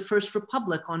date of the first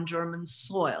republic on German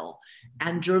soil.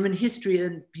 And German history,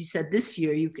 and he said this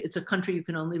year, it's a country you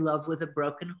can only love with a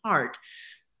broken heart.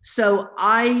 So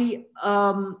I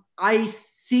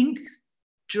think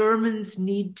Germans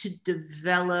need to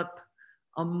develop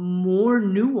a more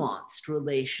nuanced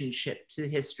relationship to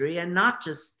history and not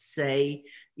just say,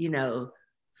 you know,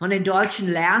 von den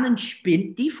Deutschen lernen,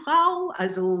 spinnt die Frau?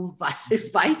 Also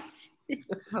weiß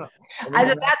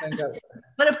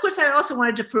But of course, I also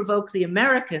wanted to provoke the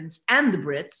Americans and the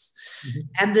Brits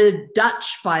and the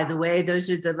Dutch, by the way. Those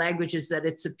are the languages that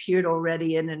it's appeared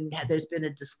already in, and there's been a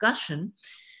discussion,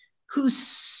 who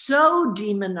so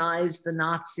demonized the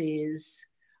Nazis.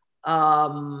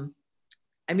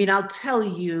 I mean, I'll tell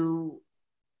you,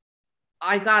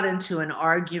 I got into an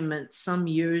argument some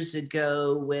years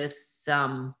ago with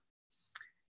some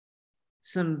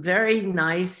very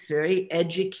nice, very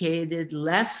educated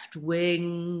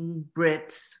left-wing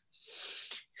Brits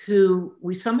who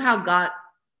we somehow got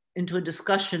into a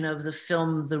discussion of the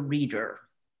film The Reader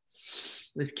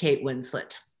with Kate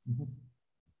Winslet.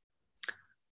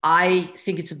 I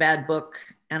think it's a bad book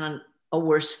and a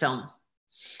worse film.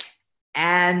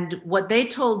 And what they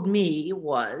told me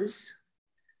was,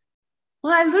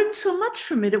 well, I learned so much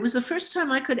from it. It was the first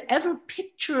time I could ever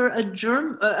picture a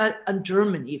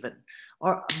German even,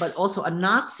 but also a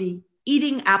Nazi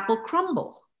eating apple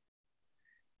crumble.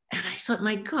 And I thought,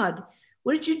 my God,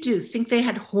 what did you do? Think they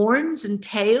had horns and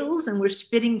tails and were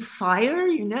spitting fire,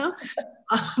 you know?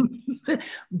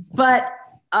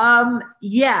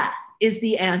 Yeah, is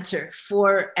the answer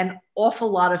for an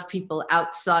awful lot of people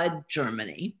outside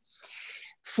Germany,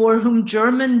 for whom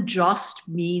German just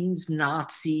means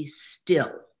Nazi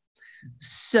still.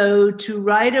 So to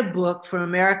write a book for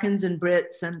Americans and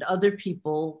Brits and other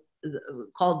people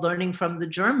called Learning from the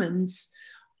Germans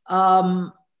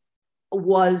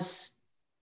was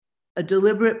a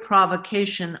deliberate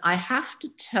provocation. I have to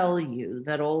tell you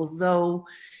that although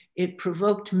it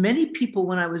provoked many people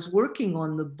when I was working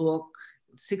on the book,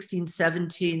 16,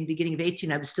 17, beginning of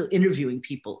 18, I was still interviewing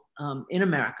people in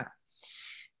America.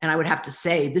 And I would have to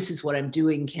say, this is what I'm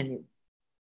doing. Can you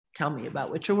tell me about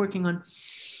what you're working on?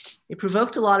 It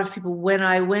provoked a lot of people. When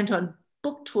I went on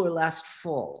book tour last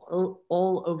fall,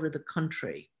 all over the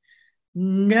country,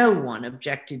 no one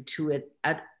objected to it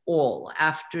at all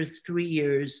after 3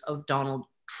 years of Donald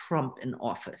Trump in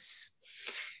office.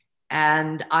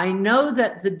 And I know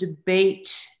that the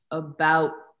debate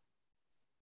about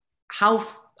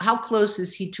how close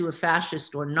is he to a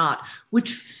fascist or not,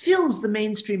 which fills the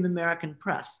mainstream American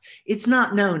press, it's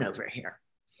not known over here.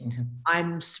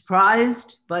 I'm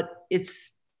surprised, but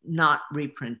it's not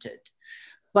reprinted.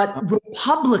 But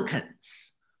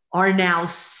Republicans are now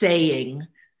saying,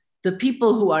 the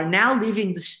people who are now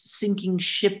leaving the sinking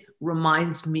ship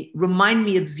remind me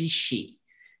of Vichy.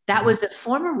 That was a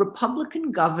former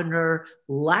Republican governor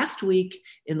last week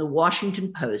in the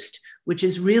Washington Post, which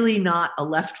is really not a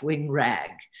left-wing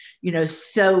rag. You know,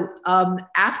 so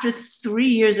after 3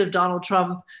 years of Donald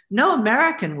Trump, no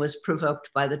American was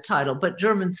provoked by the title, but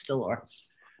Germans still are.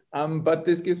 But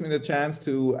this gives me the chance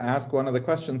to ask one of the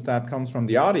questions that comes from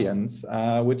the audience,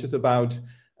 which is about,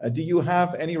 do you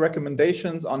have any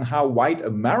recommendations on how white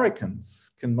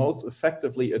Americans can most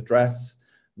effectively address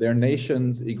their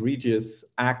nation's egregious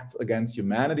acts against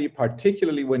humanity,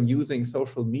 particularly when using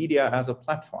social media as a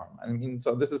platform? I mean,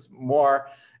 so this is more,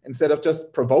 instead of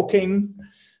just provoking,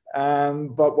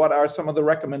 but what are some of the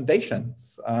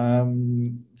recommendations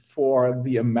for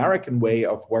the American way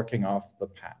of working off the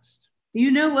past? You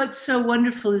know what's so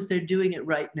wonderful is they're doing it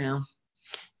right now.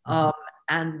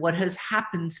 And what has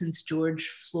happened since George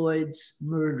Floyd's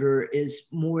murder is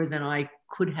more than I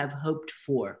could have hoped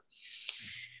for.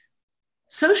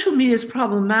 Social media is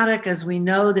problematic. As we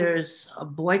know, there's a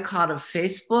boycott of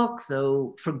Facebook,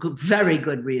 though for very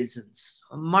good reasons.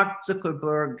 Mark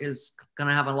Zuckerberg is going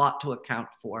to have a lot to account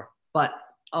for. But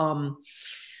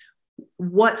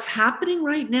what's happening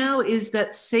right now is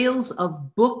that sales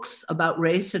of books about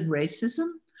race and racism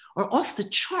are off the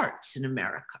charts in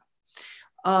America.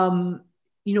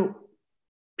 You know,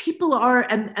 people are,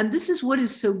 and this is what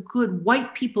is so good,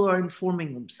 white people are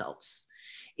informing themselves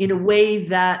in a way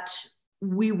that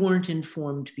we weren't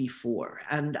informed before.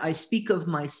 And I speak of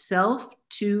myself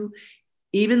too,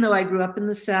 even though I grew up in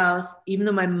the South, even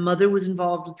though my mother was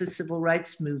involved with the civil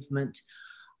rights movement,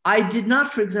 I did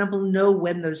not, for example, know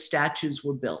when those statues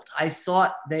were built. I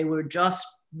thought they were just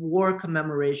war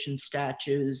commemoration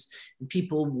statues, and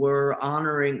people were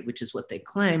honoring, which is what they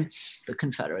claim, the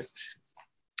Confederates,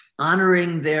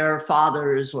 honoring their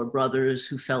fathers or brothers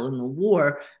who fell in the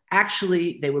war.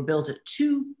 Actually, they were built at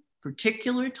two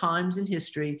particular times in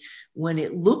history when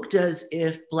it looked as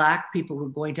if Black people were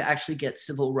going to actually get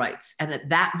civil rights. And at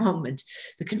that moment,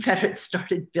 the Confederates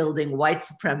started building white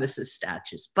supremacist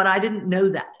statues. But I didn't know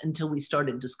that until we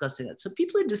started discussing it. So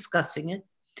people are discussing it.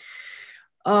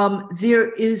 There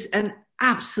is an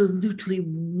absolutely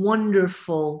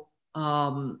wonderful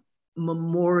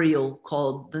memorial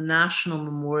called the National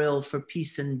Memorial for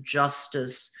Peace and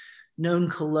Justice known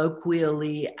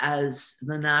colloquially as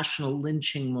the National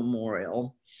Lynching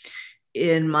Memorial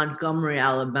in Montgomery,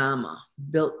 Alabama,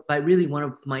 built by really one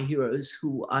of my heroes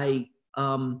who I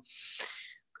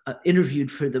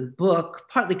interviewed for the book,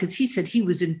 partly because he said he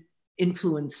was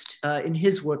influenced in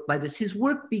his work by this. His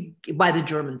work by the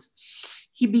Germans.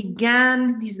 He's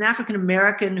an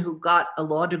African-American who got a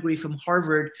law degree from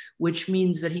Harvard, which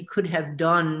means that he could have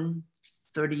done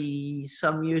 30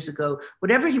 some years ago,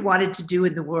 whatever he wanted to do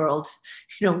in the world,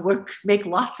 work, make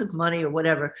lots of money or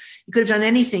whatever. He could have done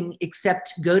anything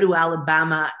except go to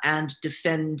Alabama and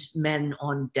defend men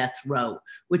on death row,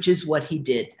 which is what he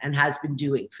did and has been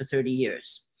doing for 30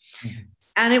 years. Mm-hmm.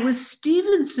 And it was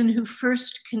Stevenson who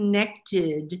first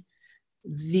connected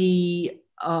the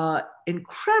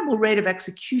incredible rate of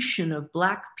execution of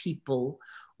Black people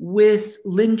with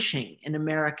lynching in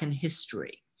American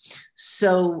history.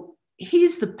 So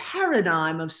he's the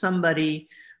paradigm of somebody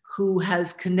who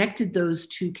has connected those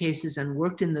two cases and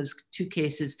worked in those two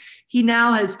cases. He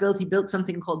now has built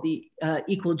something called the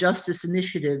Equal Justice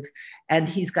Initiative, and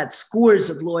he's got scores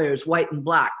of lawyers, white and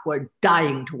Black, who are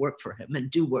dying to work for him and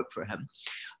do work for him.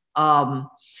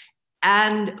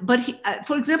 But he,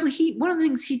 for example, one of the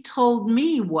things he told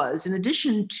me was, in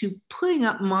addition to putting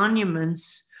up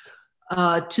monuments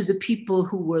to the people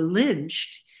who were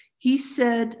lynched, he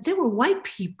said there were white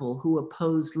people who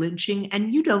opposed lynching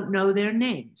and you don't know their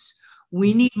names.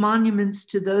 We need monuments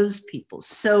to those people.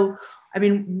 So, I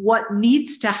mean, what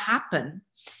needs to happen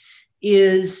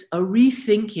is a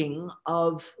rethinking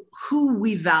of who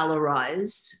we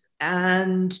valorize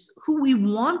and who we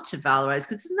want to valorize,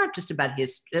 because it's not just about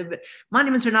history.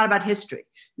 Monuments are not about history.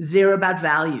 They're about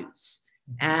values.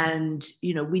 And,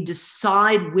 we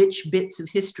decide which bits of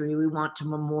history we want to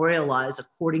memorialize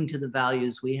according to the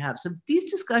values we have. So these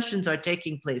discussions are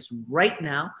taking place right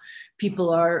now. People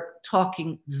are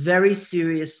talking very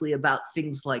seriously about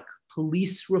things like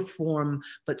police reform,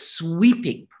 but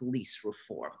sweeping police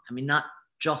reform. I mean, not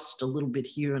just a little bit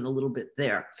here and a little bit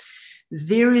there.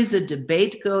 There is a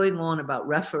debate going on about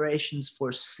reparations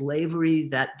for slavery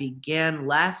that began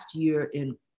last year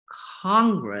in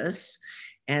Congress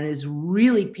and is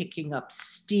really picking up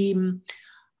steam.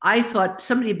 I thought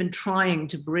somebody had been trying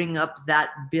to bring up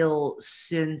that bill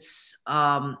since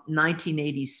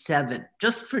 1987,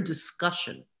 just for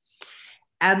discussion.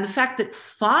 And the fact that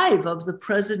 5 of the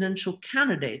presidential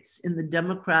candidates in the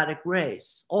Democratic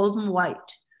race, all of them white,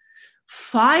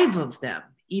 5 of them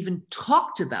even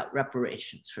talked about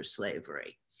reparations for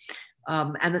slavery,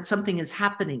 and that something is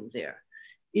happening there,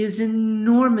 is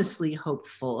enormously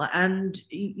hopeful. And,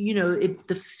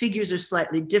 the figures are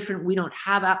slightly different. We don't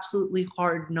have absolutely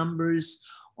hard numbers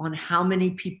on how many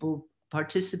people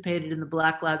participated in the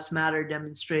Black Lives Matter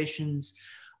demonstrations,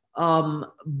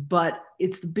 but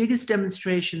it's the biggest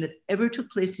demonstration that ever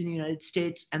took place in the United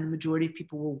States, and the majority of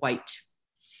people were white.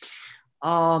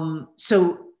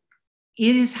 So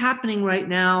it is happening right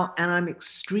now, and I'm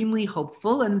extremely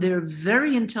hopeful, and there are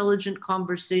very intelligent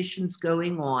conversations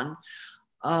going on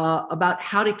about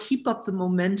how to keep up the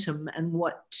momentum and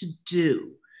what to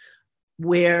do,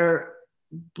 where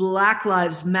Black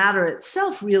Lives Matter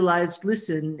itself realized,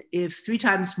 listen, if 3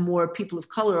 times more people of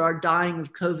color are dying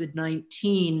of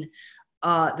COVID-19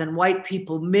 than white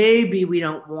people, maybe we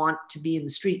don't want to be in the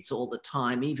streets all the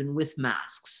time, even with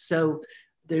masks. So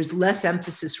there's less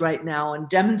emphasis right now on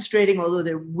demonstrating, although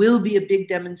there will be a big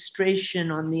demonstration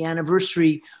on the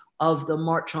anniversary of the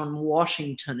March on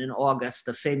Washington in August,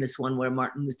 the famous one where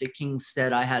Martin Luther King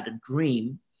said, "I had a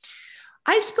dream."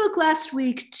 I spoke last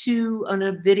week on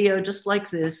a video just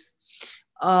like this,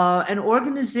 an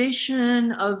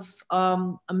organization of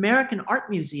American art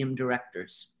museum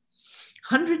directors,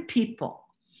 100 people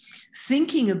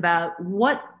thinking about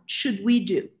what should we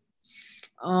do,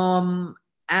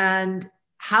 and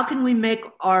how can we make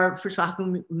our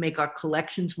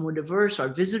collections more diverse, our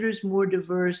visitors more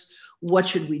diverse? What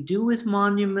should we do with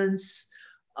monuments?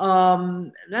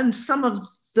 And some of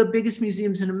the biggest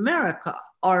museums in America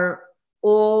are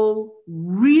all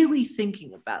really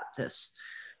thinking about this.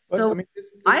 But, so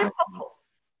I'm hopeful.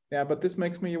 Yeah, but this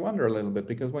makes me wonder a little bit,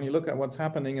 because when you look at what's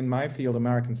happening in my field,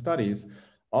 American studies,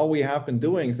 all we have been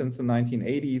doing since the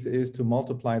 1980s is to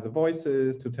multiply the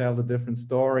voices, to tell the different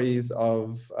stories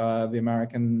of the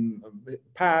American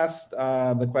past,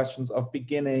 the questions of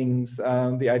beginnings,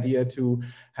 the idea to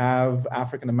have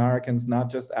African Americans not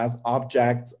just as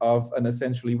objects of an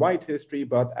essentially white history,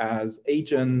 but as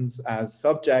agents, as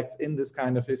subjects in this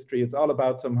kind of history. It's all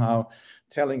about somehow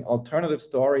telling alternative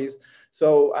stories.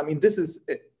 So, I mean, this is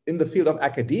in the field of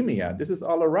academia, this is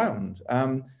all around.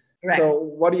 Right. So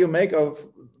what do you make of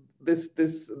this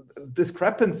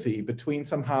discrepancy between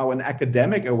somehow an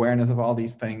academic awareness of all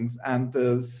these things and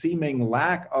the seeming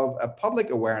lack of a public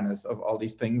awareness of all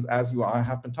these things, as you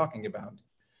have been talking about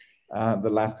the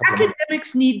last couple of months.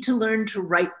 Academics need to learn to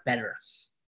write better.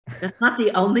 That's not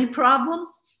the only problem,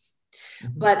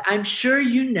 but I'm sure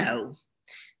you know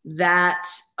that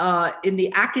in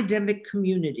the academic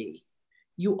community,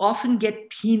 you often get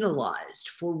penalized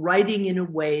for writing in a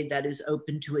way that is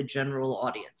open to a general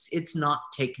audience. It's not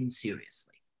taken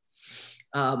seriously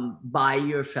by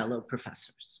your fellow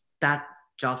professors. That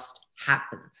just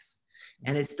happens.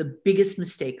 And it's the biggest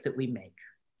mistake that we make.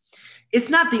 It's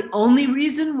not the only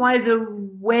reason why the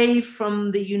way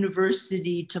from the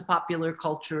university to popular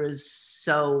culture is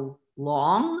so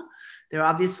long. There are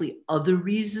obviously other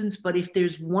reasons, but if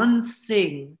there's one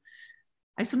thing,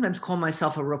 I sometimes call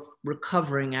myself a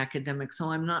recovering academic, so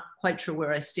I'm not quite sure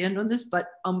where I stand on this, but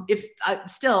if I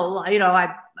still, you know,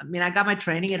 I mean, I got my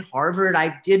training at Harvard.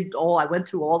 I went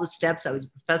through all the steps. I was a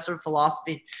professor of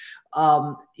philosophy,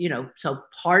 you know, so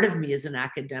part of me is an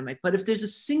academic, but if there's a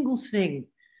single thing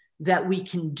that we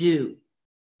can do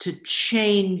to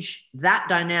change that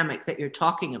dynamic that you're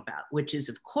talking about, which is,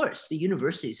 of course, the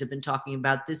universities have been talking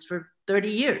about this for 30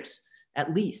 years,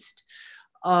 at least.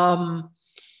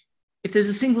 If there's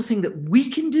a single thing that we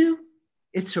can do,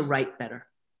 it's to write better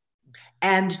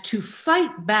and to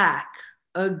fight back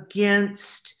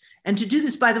against, and to do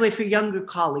this, by the way, for younger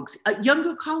colleagues.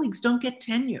 Younger colleagues don't get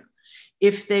tenure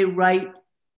if they write,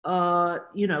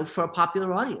 you know, for a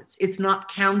popular audience. It's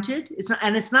not counted.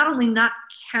 And it's not only not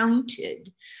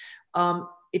counted,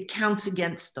 it counts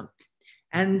against them.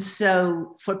 And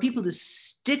so for people to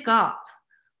stick up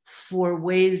for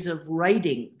ways of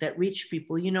writing that reach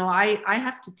people, you know, I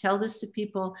have to tell this to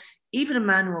people. Even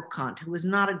Immanuel Kant, who was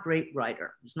not a great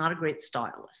writer, was not a great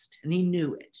stylist, and he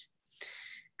knew it.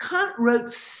 Kant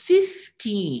wrote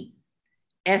 15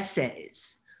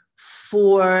 essays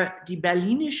for Die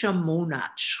Berlinische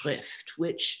Monatsschrift,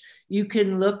 which you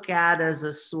can look at as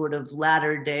a sort of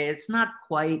latter day. It's not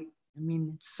quite, I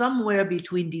mean, somewhere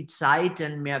between Die Zeit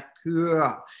and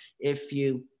Merkur, if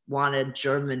you want a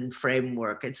German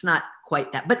framework. It's not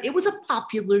quite that, but it was a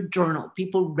popular journal.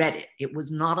 People read it. It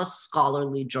was not a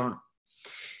scholarly journal.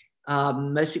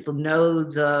 Most people know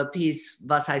the piece,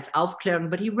 Was heißt Aufklärung,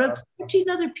 but he wrote 14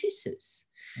 other pieces.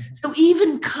 So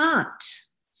even Kant,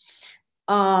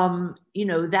 you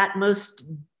know, that most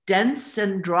dense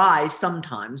and dry,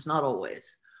 sometimes, not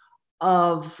always,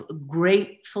 of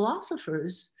great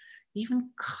philosophers, even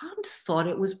Kant thought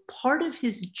it was part of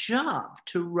his job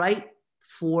to write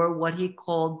for what he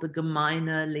called the gemeine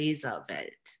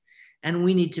Leserwelt. And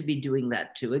we need to be doing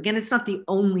that too. Again, it's not the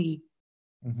only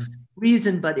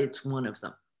reason, but it's one of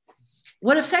them.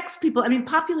 What affects people, I mean,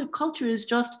 popular culture is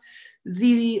just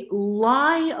the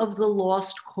lie of the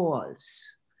lost cause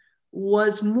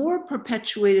was more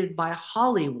perpetuated by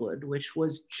Hollywood, which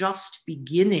was just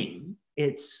beginning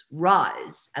its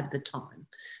rise at the time,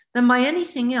 than by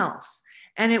anything else.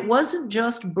 And it wasn't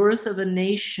just Birth of a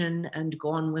Nation and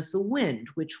Gone with the Wind,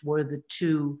 which were the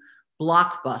two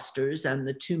blockbusters and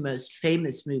the two most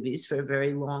famous movies for a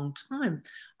very long time.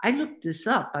 I looked this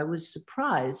up. I was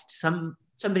surprised.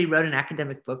 Somebody wrote an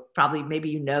academic book, probably maybe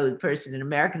you know the person in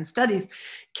American Studies,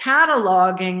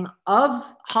 cataloging of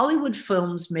Hollywood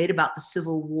films made about the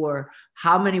Civil War,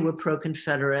 how many were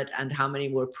pro-Confederate and how many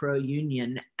were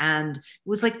pro-Union. And it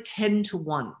was like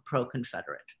 10-1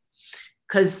 pro-Confederate.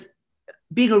 Because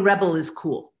being a rebel is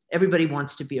cool. Everybody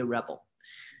wants to be a rebel.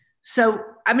 So,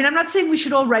 I mean, I'm not saying we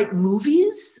should all write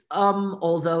movies,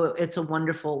 although it's a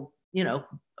wonderful, you know,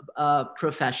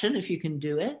 profession if you can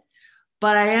do it.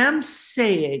 But I am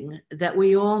saying that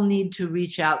we all need to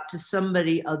reach out to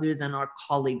somebody other than our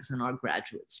colleagues and our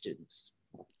graduate students.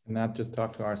 And not just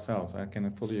talk to ourselves. I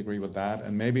can fully agree with that.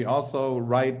 And maybe also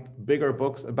write bigger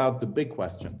books about the big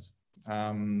questions.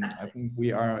 I think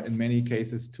we are in many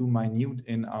cases too minute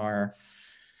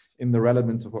in the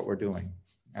relevance of what we're doing.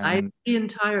 And I agree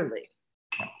entirely.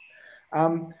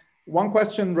 One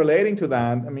question relating to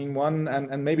that, I mean,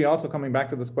 and maybe also coming back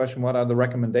to this question, what are the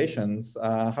recommendations?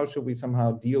 How should we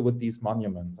somehow deal with these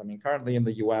monuments? I mean, currently in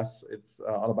the US, it's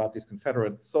all about these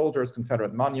Confederate soldiers,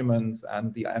 Confederate monuments,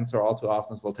 and the answer all too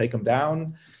often is we'll take them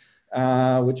down,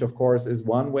 which of course is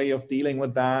one way of dealing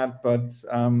with that, but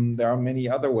there are many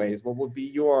other ways. What would be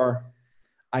your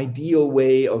ideal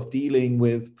way of dealing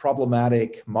with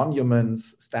problematic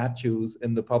monuments, statues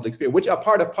in the public sphere, which are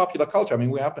part of popular culture? I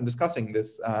mean, we have been discussing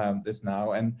this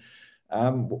now, and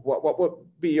What would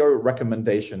be your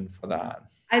recommendation for that?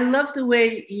 I love the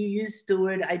way you use the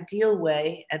word ideal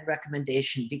way and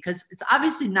recommendation, because it's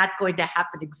obviously not going to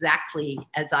happen exactly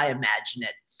as I imagine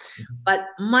it. But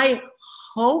my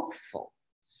hopeful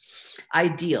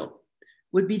ideal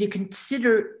would be to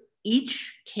consider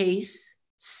each case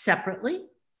separately,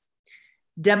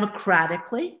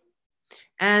 democratically,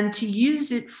 and to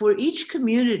use it for each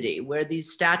community where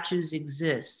these statues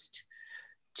exist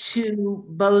to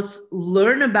both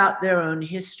learn about their own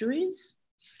histories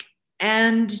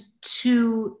and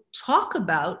to talk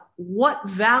about what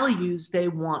values they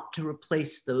want to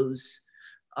replace those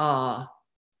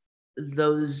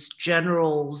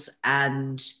generals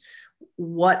and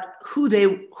who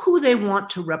they want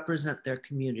to represent their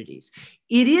communities.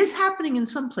 It is happening in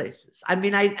some places. I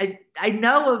mean, I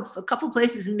know of a couple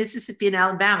places in Mississippi and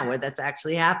Alabama where that's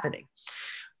actually happening.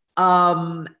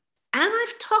 And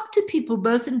I've talked to people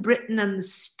both in Britain and the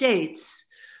States.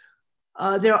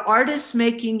 There are artists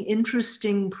making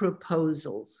interesting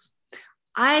proposals.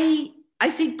 I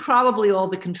think probably all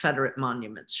the Confederate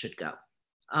monuments should go.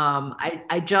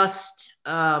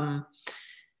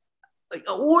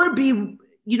 Or be,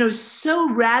 so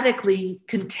radically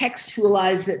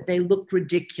contextualized that they look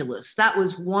ridiculous. That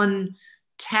was one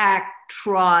tack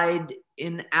tried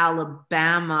in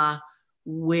Alabama,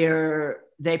 where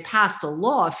they passed a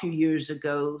law a few years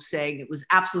ago saying it was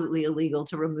absolutely illegal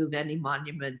to remove any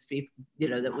monument,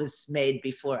 that was made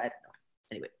before, I don't know.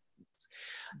 Anyway.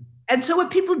 And so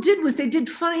what people did was they did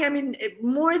funny,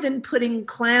 more than putting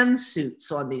Klan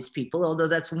suits on these people, although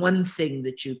that's one thing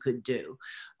that you could do,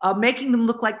 making them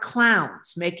look like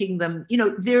clowns, making them,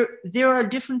 there are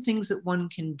different things that one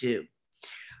can do.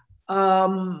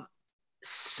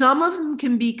 Some of them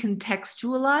can be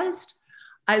contextualized.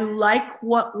 I like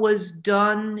what was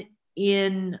done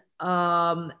at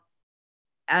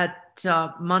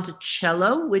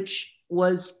Monticello, which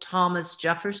was Thomas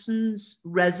Jefferson's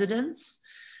residence.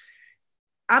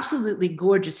 Absolutely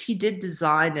gorgeous. He did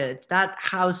design it. That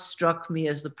house struck me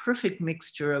as the perfect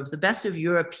mixture of the best of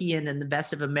European and the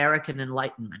best of American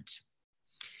Enlightenment.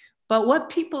 But what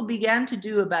people began to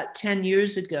do about 10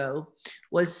 years ago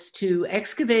was to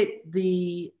excavate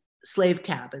the slave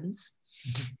cabins.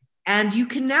 Mm-hmm. And you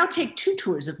can now take 2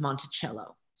 tours of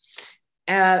Monticello.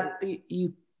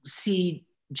 You see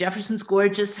Jefferson's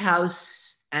gorgeous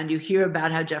house, and you hear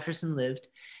about how Jefferson lived.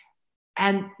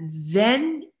 And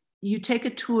then you take a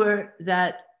tour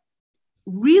that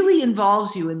really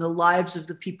involves you in the lives of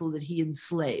the people that he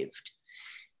enslaved.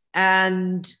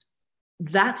 And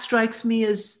that strikes me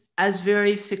as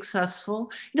very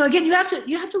successful. Again, you have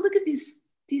to look at these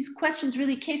questions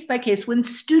really case by case. When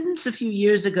students a few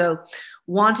years ago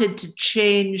wanted to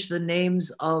change the name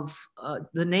of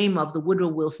the Woodrow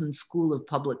Wilson School of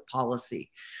Public Policy,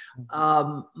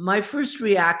 my first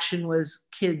reaction was,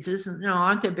 kids,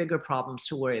 aren't there bigger problems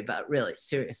to worry about, really,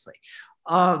 seriously?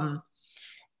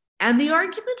 And the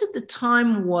argument at the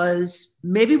time was,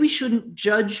 maybe we shouldn't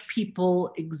judge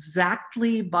people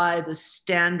exactly by the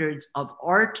standards of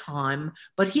our time,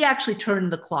 but he actually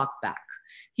turned the clock back.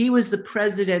 He was the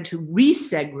president who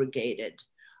resegregated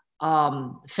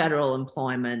federal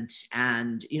employment,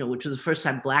 and which was the first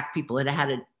time Black people had had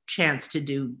a chance to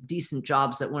do decent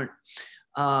jobs that weren't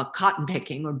cotton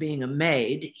picking or being a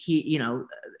maid. He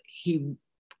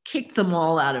kicked them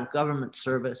all out of government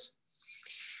service.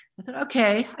 I thought,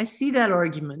 okay, I see that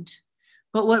argument.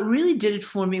 But what really did it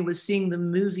for me was seeing the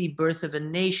movie Birth of a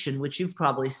Nation, which you've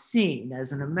probably seen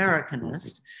as an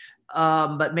Americanist,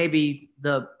 but maybe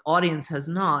the audience has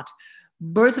not.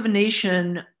 Birth of a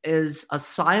Nation is a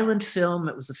silent film.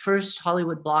 It was the first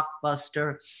Hollywood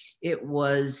blockbuster. It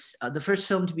was the first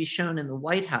film to be shown in the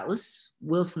White House,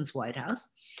 Wilson's White House.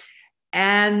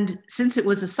 And since it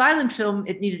was a silent film,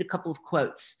 it needed a couple of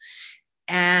quotes.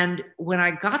 And when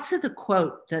I got to the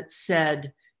quote that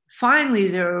said, finally,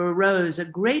 there arose a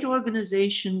great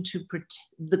organization to protect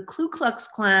the Ku Klux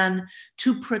Klan,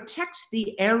 to protect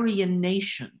the Aryan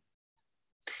nation,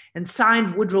 and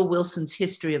signed Woodrow Wilson's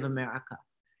History of America.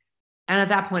 And at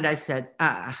that point I said,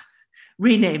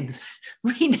 rename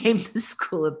the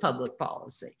School of Public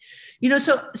Policy.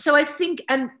 So I think,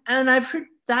 and I've heard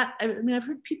that, I've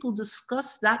heard people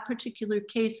discuss that particular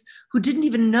case who didn't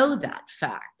even know that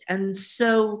fact. And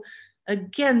so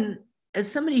again, as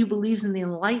somebody who believes in the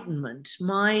Enlightenment,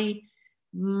 my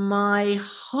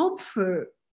hope for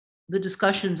the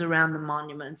discussions around the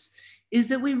monuments is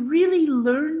that we really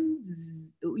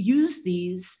use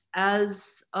these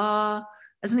as an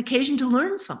occasion to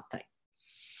learn something.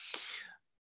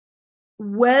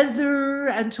 Whether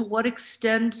and to what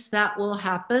extent that will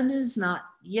happen is not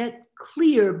yet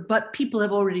clear, but people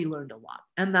have already learned a lot,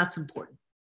 and that's important.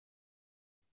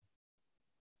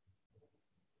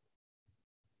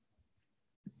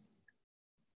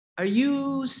 Are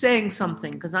you saying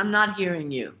something? Because I'm not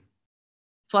hearing you.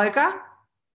 Volker?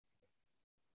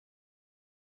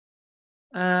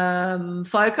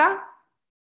 Volker?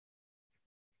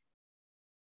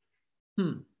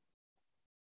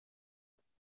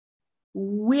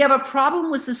 We have a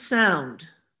problem with the sound.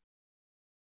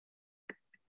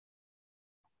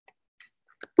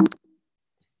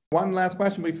 One last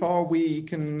question before we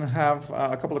can have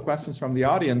a couple of questions from the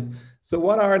audience. So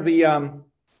what are the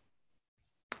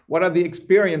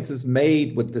experiences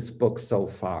made with this book so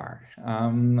far? I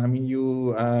mean,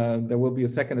 there will be a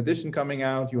second edition coming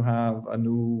out. You have a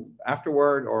new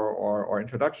afterword or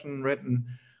introduction written.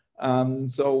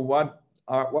 So what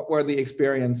were the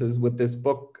experiences with this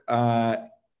book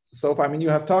so far? I mean, you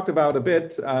have talked about a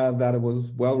bit that it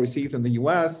was well received in the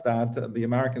US, that the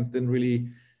Americans didn't really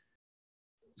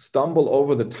stumble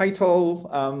over the title.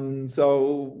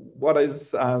 So what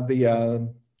is the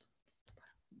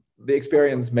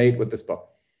experience made with this book?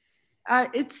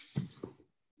 It's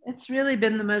really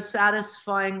been the most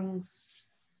satisfying,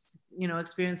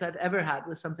 experience I've ever had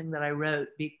with something that I wrote,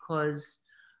 because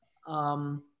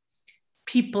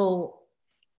people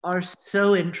are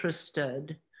so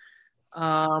interested,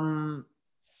 and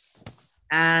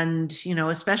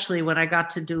especially when I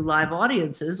got to do live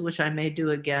audiences, which I may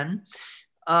do again,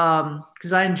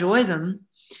 because I enjoy them.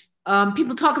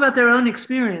 People talk about their own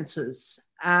experiences,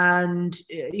 and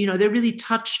they're really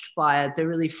touched by it. They're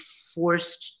really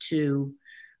forced to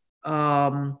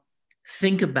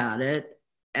think about it,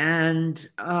 and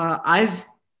I've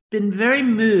been very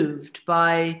moved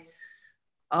by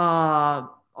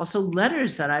also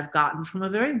letters that I've gotten from a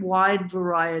very wide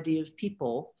variety of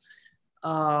people.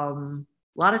 A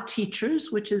lot of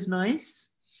teachers, which is nice.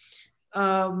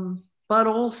 But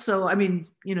also, I mean,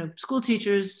 school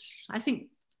teachers, I think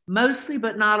mostly,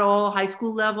 but not all, high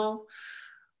school level.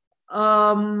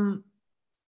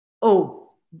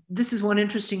 This is one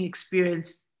interesting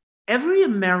experience. Every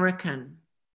American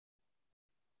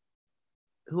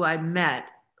who I met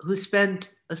who spent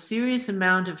a serious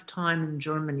amount of time in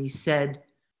Germany said,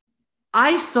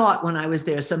 I thought when I was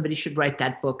there, somebody should write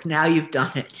that book. Now you've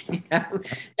done it.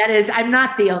 That is, I'm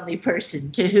not the only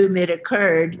person to whom it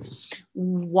occurred.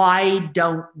 Why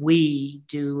don't we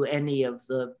do any of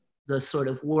the sort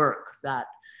of work that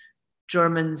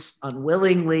Germans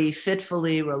unwillingly,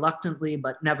 fitfully, reluctantly,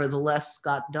 but nevertheless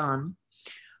got done?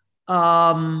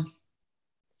 In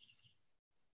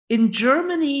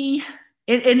Germany,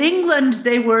 in England,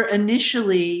 they were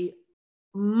initially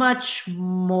much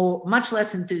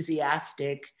less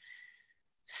enthusiastic.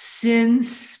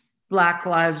 Since Black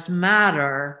Lives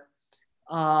Matter,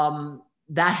 that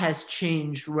has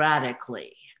changed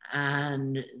radically.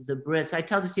 And the Brits, I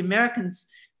tell this, the Americans,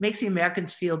 makes the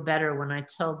Americans feel better when I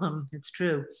tell them it's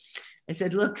true. I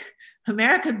said, look,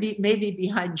 America may be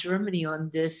behind Germany on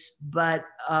this, but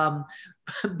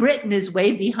Britain is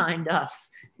way behind us.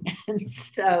 And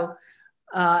so,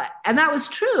 and that was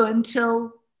true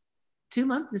until 2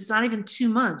 months, it's not even 2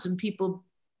 months, when people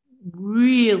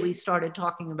really started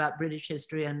talking about British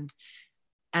history, and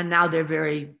now they're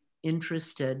very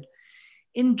interested.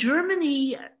 In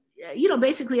Germany,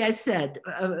 basically I said,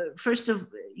 the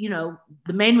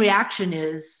main reaction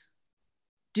is,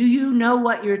 do you know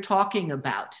what you're talking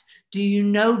about? Do you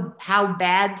know how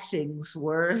bad things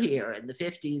were here in the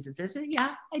 50s? And so,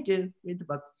 yeah, I do, read the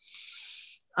book.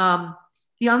 The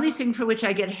only thing for which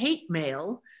I get hate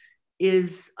mail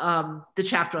is the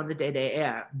chapter on the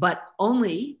DDR, but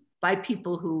only by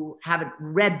people who haven't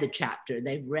read the chapter.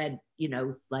 They've read,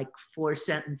 like 4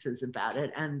 sentences about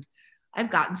it, and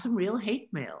I've gotten some real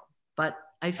hate mail. But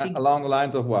I think along the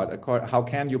lines of what? How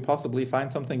can you possibly find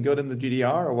something good in the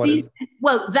GDR, or what is?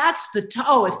 Well, that's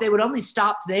if they would only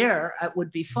stop there, it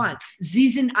would be fun.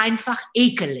 Sie sind einfach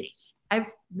ekelig. I've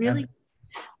really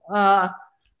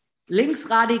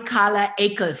linksradikale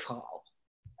Ekelfrau.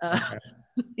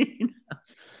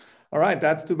 All right,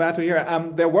 that's too bad to hear.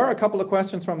 There were a couple of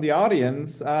questions from the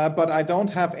audience, but I don't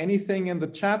have anything in the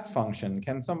chat function.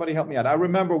 Can somebody help me out? I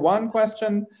remember one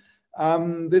question,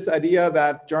 this idea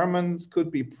that Germans could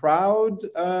be proud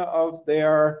of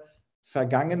their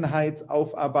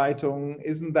Vergangenheitsaufarbeitung.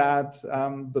 Isn't that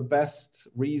the best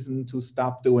reason to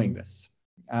stop doing this?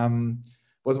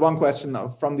 Was one question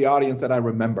from the audience that I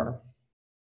remember.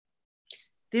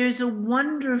 There's a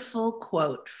wonderful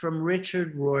quote from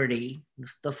Richard Rorty,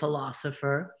 the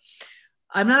philosopher,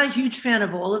 I'm not a huge fan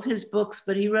of all of his books,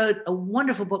 but he wrote a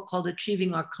wonderful book called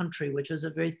Achieving Our Country, which was a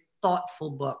very thoughtful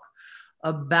book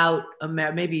about,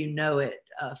 maybe you know it,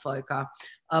 Freie,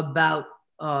 about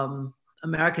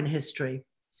American history.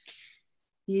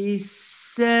 He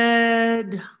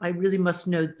said, I really must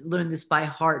learn this by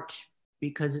heart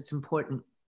because it's important.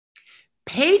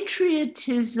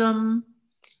 Patriotism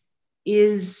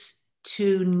is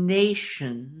to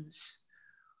nations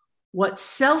what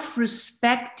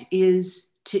self-respect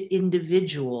is to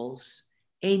individuals,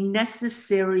 a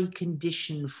necessary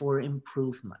condition for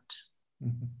improvement.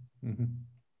 Mm-hmm. Mm-hmm.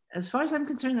 As far as I'm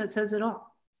concerned, that says it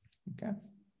all. Okay.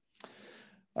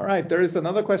 All right, there is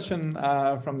another question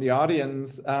from the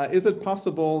audience. Is it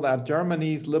possible that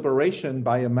Germany's liberation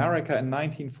by America in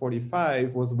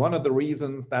 1945 was one of the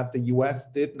reasons that the US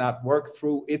did not work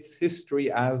through its history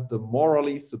as the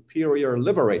morally superior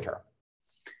liberator?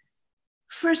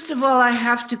 First of all, I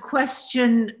have to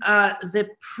question the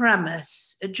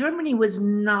premise. Germany was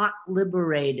not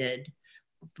liberated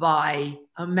by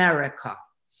America.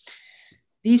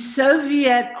 The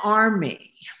Soviet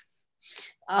army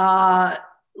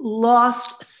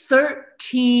lost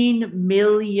 13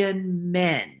 million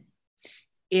men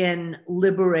in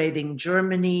liberating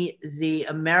Germany. The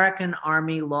American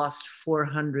army lost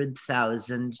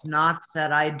 400,000. Not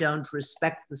that I don't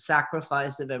respect the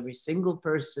sacrifice of every single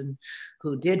person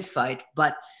who did fight,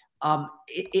 but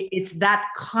it's that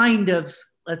kind of,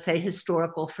 let's say,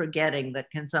 historical forgetting that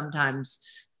can sometimes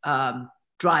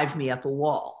drive me up a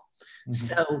wall. Mm-hmm.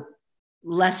 So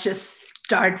let's just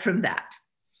start from that.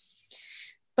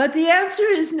 But the answer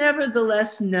is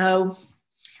nevertheless no.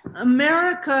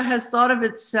 America has thought of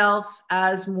itself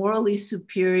as morally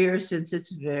superior since its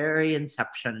very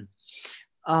inception.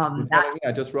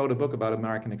 I just wrote a book about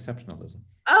American exceptionalism.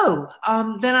 Oh,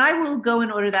 then I will go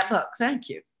and order that book. Thank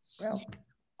you. Well.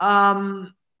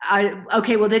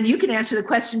 Okay, well then you can answer the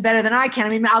question better than I can. I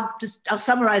mean, I'll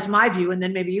summarize my view and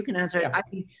then maybe you can answer it. I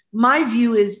mean, my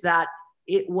view is that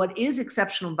what is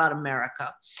exceptional about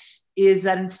America is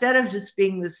that instead of just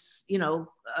being this,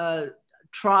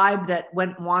 tribe that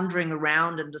went wandering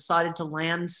around and decided to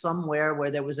land somewhere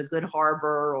where there was a good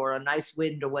harbor or a nice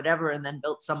wind or whatever, and then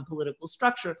built some political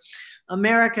structure,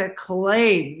 America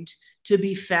claimed to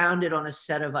be founded on a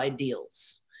set of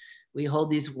ideals. We hold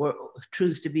these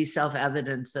truths to be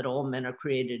self-evident that all men are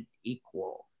created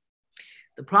equal.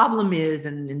 The problem is,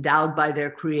 and endowed by their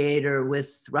creator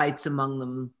with rights among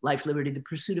them, life, liberty, the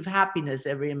pursuit of happiness.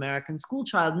 Every American school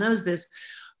child knows this.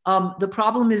 The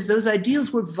problem is those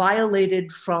ideals were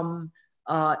violated from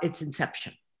its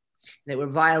inception. They were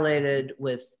violated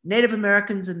with Native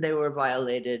Americans and they were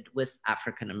violated with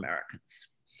African Americans.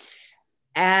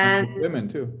 And women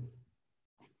too.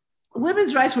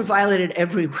 Women's rights were violated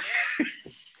everywhere.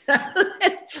 So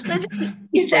let's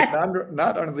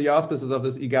not under the auspices of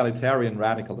this egalitarian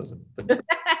radicalism.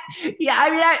 Yeah, I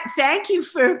mean, thank you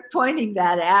for pointing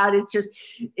that out.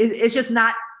 It's just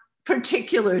not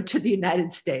particular to the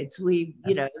United States.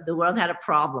 The world had a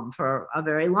problem for a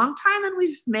very long time, and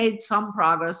we've made some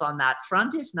progress on that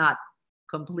front, if not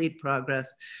complete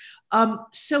progress.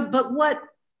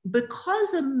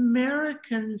 Because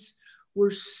Americans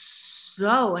were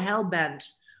so hell-bent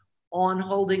on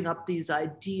holding up these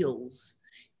ideals,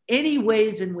 any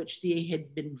ways in which they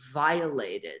had been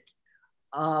violated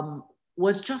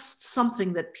was just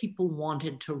something that people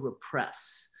wanted to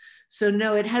repress. So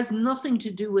no, it has nothing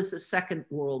to do with the Second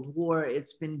World War.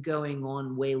 It's been going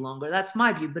on way longer. That's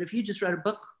my view. But if you just read a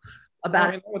book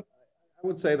about it. I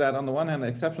would say that on the one hand,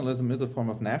 exceptionalism is a form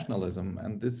of nationalism.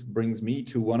 And this brings me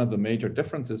to one of the major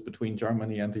differences between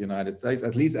Germany and the United States,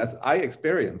 at least as I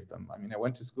experienced them. I mean, I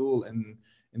went to school in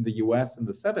the US in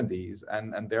the 70s,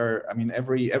 and there, I mean,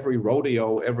 every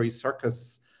rodeo, every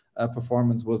circus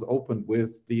performance was opened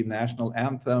with the national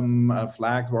anthem.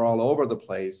 Flags were all over the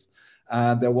place.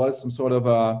 There was some sort of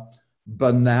a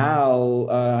banal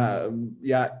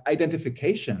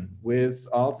identification with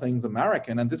all things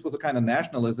American. And this was a kind of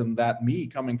nationalism that me,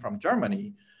 coming from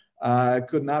Germany,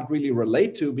 could not really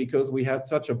relate to because we had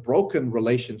such a broken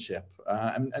relationship.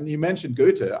 And you mentioned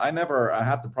Goethe. I never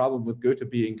had the problem with Goethe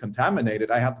being contaminated.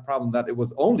 I had the problem that it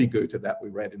was only Goethe that we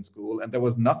read in school, and there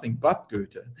was nothing but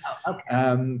Goethe. Oh,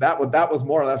 okay. That was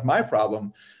more or less my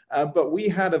problem. But we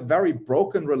had a very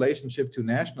broken relationship to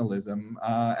nationalism.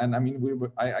 And I mean,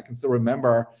 I can still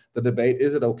remember the debate,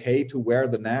 is it okay to wear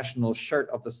the national shirt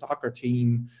of the soccer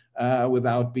team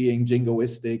without being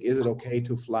jingoistic? Is it okay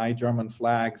to fly German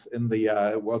flags in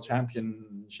the World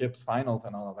Championships finals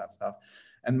and all of that stuff?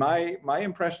 And my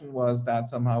impression was that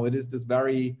somehow it is this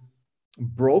very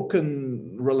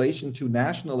broken relation to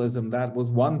nationalism that was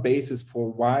one basis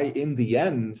for why, in the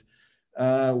end,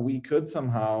 we could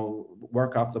somehow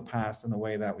work off the past in the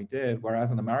way that we did,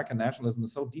 whereas in American nationalism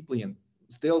is so deeply and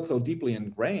still so deeply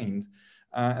ingrained.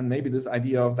 And maybe this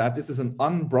idea of that this is an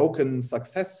unbroken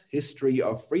success history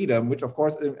of freedom, which of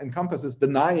course encompasses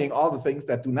denying all the things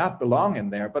that do not belong in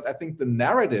there. But I think the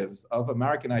narratives of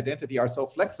American identity are so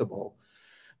flexible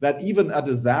that even a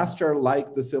disaster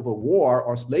like the Civil War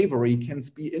or slavery can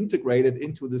be integrated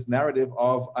into this narrative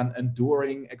of an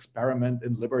enduring experiment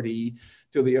in liberty,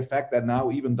 to the effect that now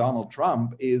even Donald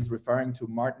Trump is referring to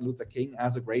Martin Luther King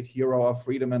as a great hero of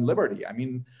freedom and liberty. I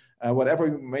mean, whatever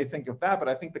you may think of that, but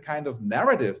I think the kind of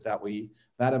narratives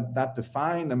that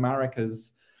define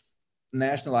America's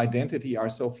national identity are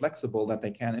so flexible that they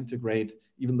can integrate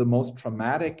even the most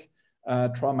traumatic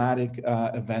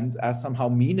events as somehow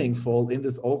meaningful in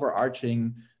this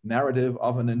overarching narrative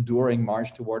of an enduring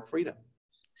march toward freedom.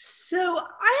 So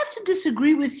I have to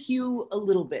disagree with you a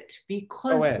little bit,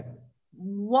 because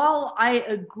while I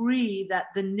agree that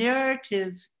the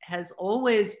narrative has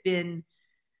always been,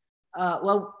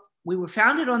 well, we were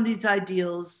founded on these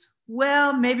ideals,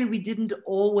 well, maybe we didn't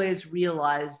always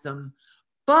realize them,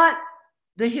 but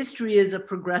the history is a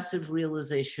progressive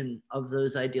realization of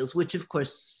those ideals, which of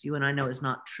course you and I know is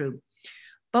not true.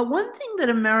 But one thing that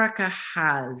America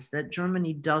has that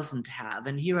Germany doesn't have,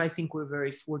 and here I think we're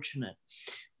very fortunate,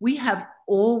 we have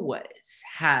always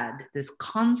had this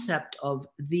concept of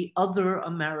the other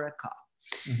America.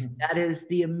 Mm-hmm. That is,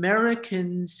 the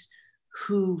Americans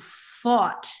who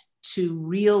fought to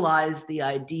realize the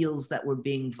ideals that were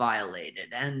being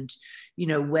violated. And, you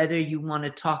know, whether you want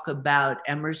to talk about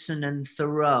Emerson and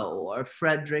Thoreau, or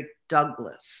Frederick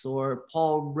Douglass, or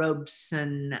Paul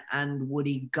Robeson and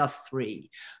Woody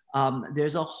Guthrie,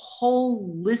 there's a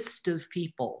whole list of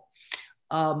people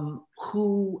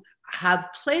who have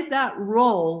played that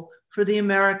role for the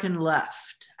American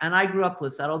left. And I grew up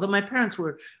with that, although my parents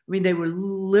were, I mean, they were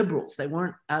liberals. They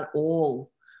weren't at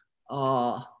all,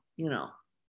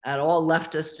 at all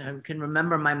leftist. I can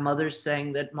remember my mother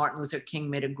saying that Martin Luther King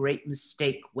made a great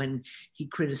mistake when he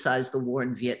criticized the war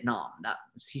in Vietnam.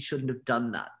 He shouldn't have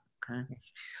done that. Okay.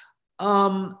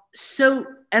 One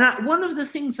of the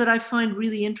things that I find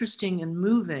really interesting and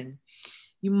moving,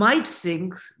 you might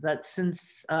think that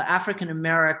since African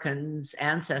Americans'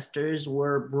 ancestors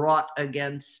were brought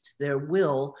against their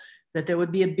will, that there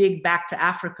would be a big Back to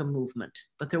Africa movement,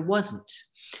 but there wasn't.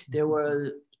 There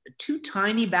were two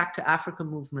tiny Back to Africa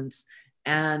movements,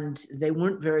 and they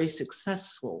weren't very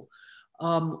successful.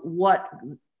 What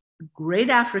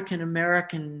great African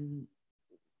American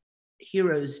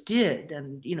heroes did,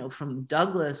 and from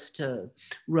Douglass to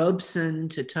Robeson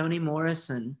to Toni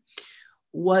Morrison,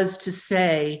 was to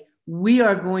say, we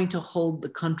are going to hold the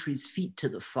country's feet to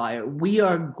the fire. We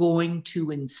are going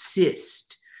to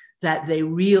insist that they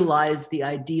realize the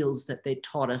ideals that they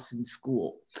taught us in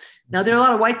school. Now, there are a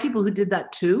lot of white people who did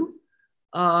that too.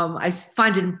 I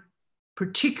find it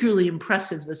particularly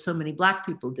impressive that so many Black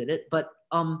people did it. But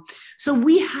so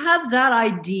we have that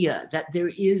idea that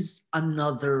there is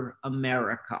another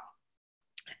America.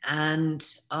 And,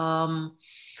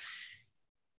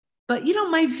 but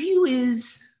my view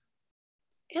is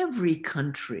every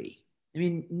country, I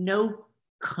mean, no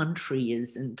country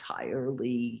is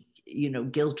entirely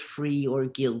guilt-free or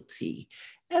guilty.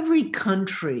 Every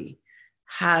country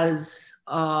has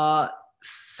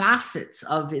facets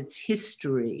of its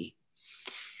history.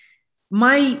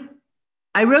 I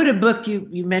wrote a book,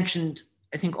 you mentioned,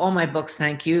 I think all my books,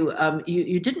 thank you.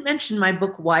 You didn't mention my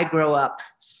book, Why Grow Up?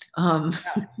 Yeah,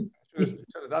 should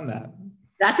have done that.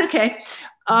 That's okay.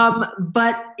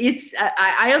 But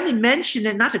I only mention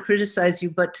it, not to criticize you,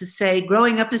 but to say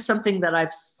growing up is something that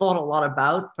I've thought a lot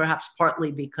about, perhaps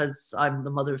partly because I'm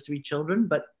the mother of 3 children,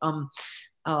 but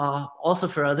also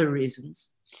for other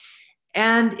reasons.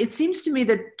 And it seems to me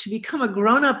that to become a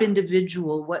grown-up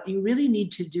individual, what you really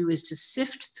need to do is to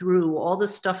sift through all the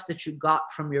stuff that you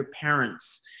got from your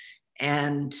parents,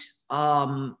 and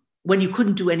when you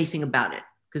couldn't do anything about it,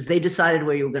 because they decided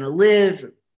where you were going to live,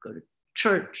 or go to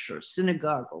church or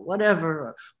synagogue or whatever,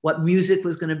 or what music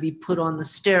was going to be put on the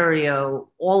stereo,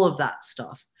 all of that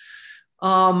stuff,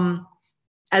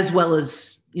 as well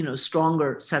as,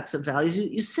 stronger sets of values.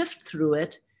 You sift through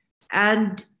it.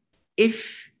 And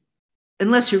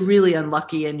unless you're really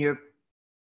unlucky and your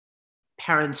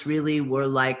parents really were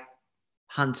like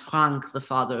Hans Frank, the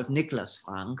father of Niklas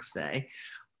Frank, say,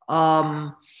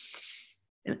 unless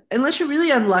you're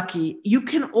really unlucky, you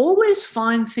can always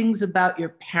find things about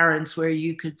your parents where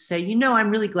you could say, I'm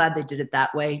really glad they did it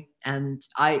that way. And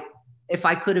if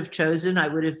I could have chosen, I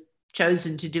would have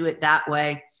chosen to do it that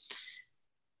way.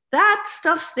 That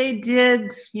stuff they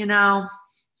did,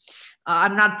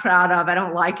 I'm not proud of. I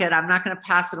don't like it. I'm not going to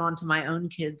pass it on to my own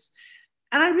kids.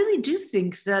 And I really do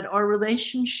think that our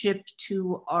relationship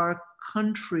to our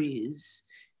countries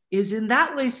is in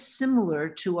that way similar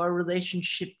to our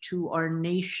relationship to our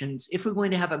nations, if we're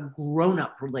going to have a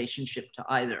grown-up relationship to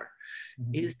either,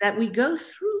 is that we go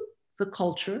through the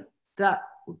culture that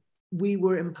we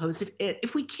were imposed.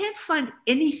 If we can't find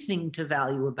anything to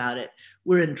value about it,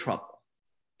 we're in trouble.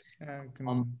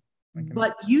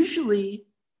 But usually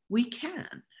we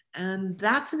can. And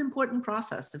that's an important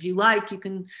process. If you like, you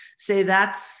can say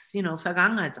that's,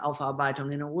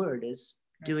 Vergangenheitsaufarbeitung in a word, is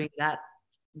doing that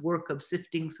work of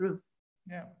sifting through.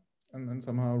 Yeah, and then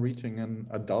somehow reaching an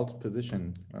adult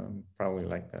position, probably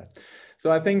like that.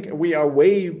 So I think we are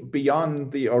way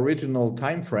beyond the original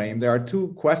time frame. There are two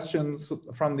questions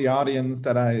from the audience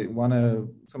that I want to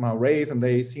somehow raise, and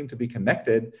they seem to be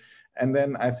connected. And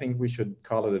then I think we should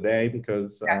call it a day,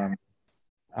 because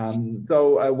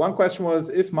one question was,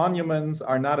 if monuments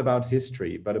are not about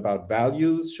history, but about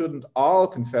values, shouldn't all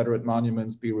Confederate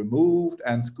monuments be removed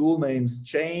and school names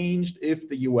changed if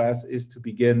the US is to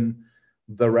begin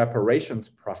the reparations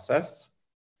process?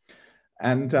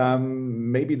 And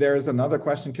maybe there's another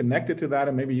question connected to that,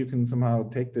 and maybe you can somehow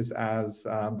take this as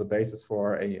the basis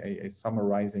for a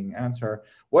summarizing answer.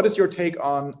 What is your take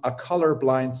on a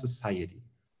colorblind society?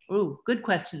 Oh, good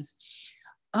questions.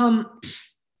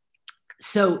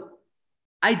 So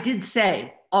I did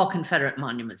say all Confederate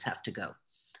monuments have to go.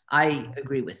 I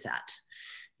agree with that.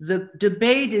 The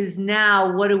debate is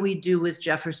now, what do we do with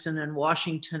Jefferson and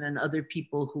Washington and other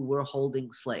people who were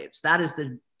holding slaves? That is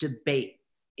the debate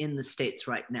in the States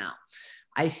right now.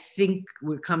 I think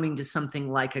we're coming to something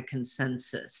like a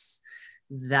consensus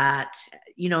that,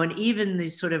 and even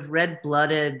these sort of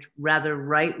red-blooded, rather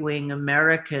right-wing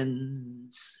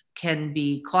Americans can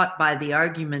be caught by the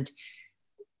argument,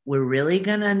 we're really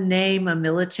going to name a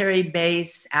military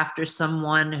base after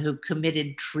someone who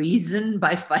committed treason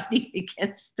by fighting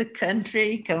against the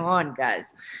country? Come on, guys.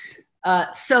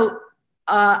 So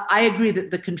I agree that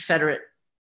the Confederate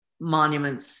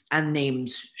monuments and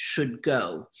names should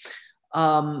go.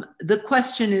 The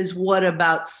question is, what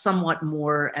about somewhat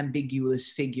more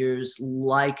ambiguous figures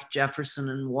like Jefferson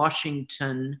and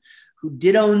Washington, who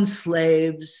did own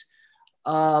slaves,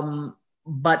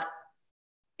 but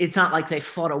it's not like they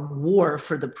fought a war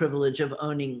for the privilege of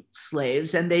owning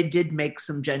slaves, and they did make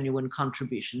some genuine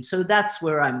contributions. So that's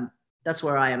where I am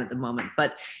at the moment.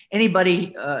 But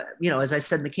anybody, as I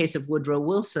said in the case of Woodrow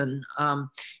Wilson,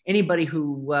 anybody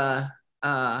who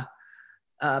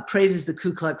praises the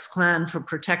Ku Klux Klan for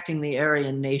protecting the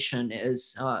Aryan nation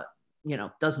is,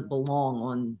 doesn't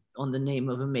belong on the name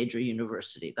of a major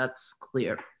university. That's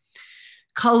clear.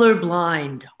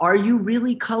 Colorblind. Are you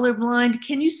really colorblind?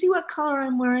 Can you see what color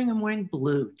I'm wearing? I'm wearing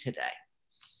blue today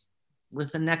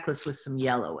with a necklace with some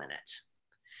yellow in it.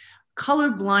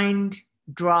 Colorblind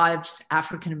drives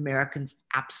African Americans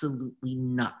absolutely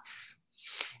nuts.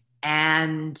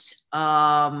 And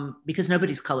because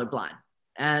nobody's colorblind.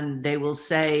 And they will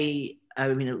say,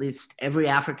 at least every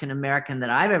African American that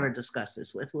I've ever discussed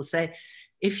this with will say,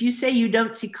 if you say you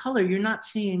don't see color, you're not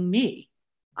seeing me.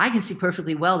 I can see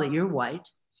perfectly well that you're white.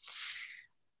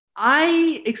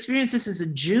 I experienced this as a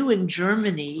Jew in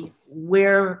Germany,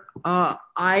 where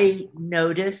I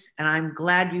notice, and I'm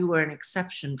glad you were an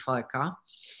exception, Volker,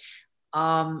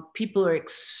 people are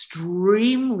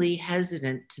extremely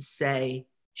hesitant to say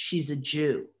she's a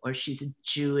Jew or she's a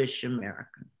Jewish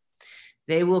American.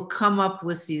 They will come up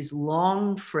with these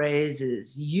long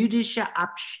phrases, jüdische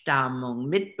Abstammung,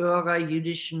 Mitbürger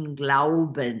jüdischen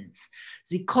Glaubens.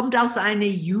 Sie kommt aus einer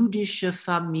jüdische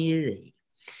Familie.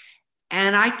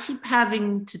 And I keep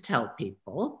having to tell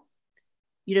people,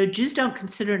 Jews don't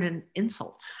consider it an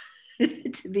insult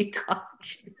to be called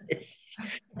Jewish.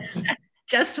 That's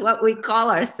just what we call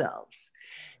ourselves.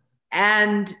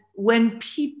 And when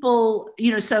people,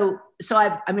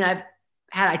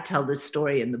 I tell this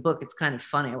story in the book. It's kind of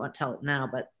funny. I won't tell it now,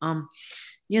 but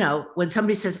when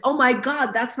somebody says, "Oh my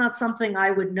God, that's not something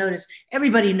I would notice,"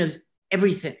 everybody knows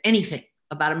anything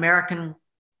about American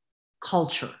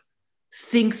culture,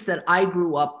 thinks that I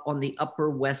grew up on the Upper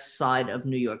West Side of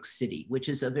New York City, which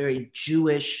is a very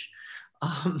Jewish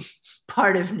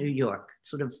part of New York,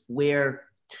 sort of where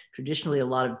traditionally a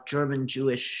lot of German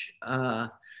Jewish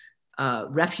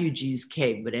refugees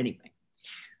came. But anyway.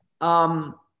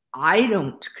 I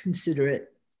don't consider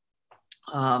it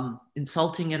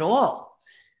insulting at all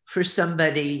for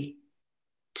somebody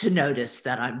to notice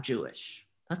that I'm Jewish.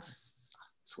 That's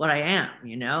what I am,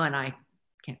 and I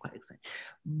can't quite explain.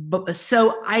 But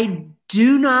so I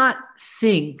do not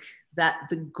think that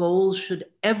the goal should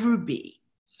ever be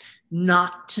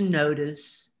not to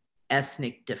notice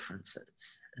ethnic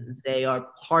differences. They are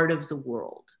part of the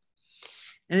world.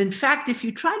 And in fact, if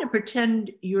you try to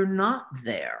pretend you're not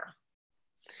there,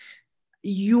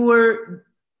 you're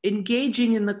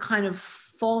engaging in the kind of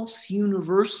false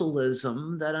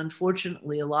universalism that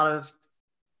unfortunately a lot of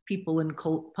people in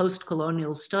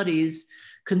post-colonial studies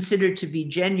consider to be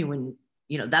genuine.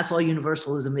 You know, that's all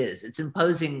universalism is. It's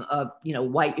imposing a, you know,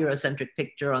 white Eurocentric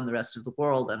picture on the rest of the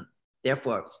world, and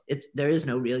therefore there is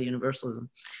no real universalism.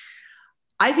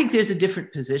 I think there's a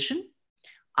different position.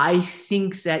 I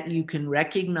think that you can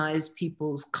recognize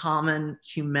people's common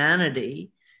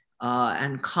humanity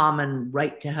and common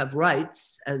right to have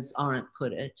rights, as Arendt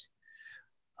put it,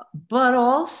 but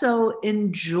also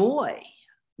enjoy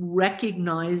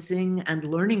recognizing and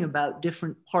learning about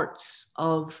different parts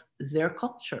of their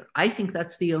culture. I think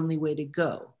that's the only way to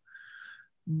go.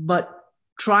 But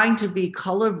trying to be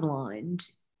colorblind,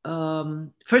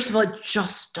 first of all, it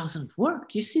just doesn't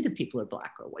work. You see that people are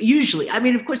black or white. Usually, I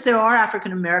mean, of course, there are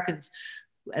African Americans,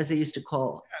 as they used to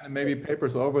call. And maybe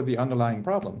papers over the underlying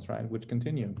problems, right, which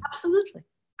continue. Absolutely,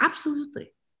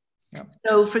 absolutely. Yeah.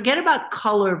 So forget about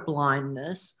color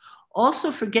blindness.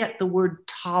 Also forget the word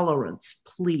tolerance,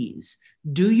 please.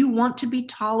 Do you want to be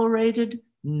tolerated?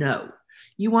 No.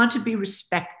 You want to be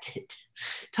respected.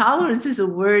 Tolerance is a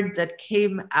word that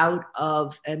came out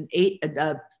of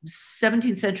a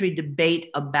 17th century debate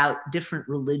about different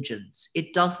religions.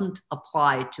 It doesn't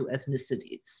apply to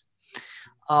ethnicities,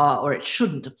 or it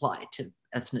shouldn't apply to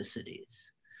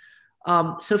ethnicities.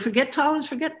 So forget tolerance,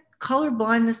 forget color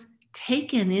blindness,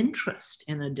 take an interest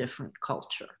in a different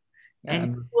culture.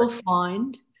 And you will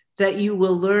find that you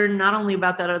will learn not only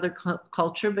about that other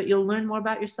culture, but you'll learn more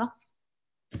about yourself.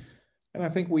 And I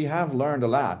think we have learned a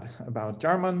lot about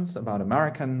Germans, about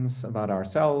Americans, about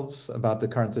ourselves, about the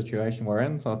current situation we're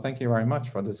in. So thank you very much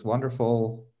for this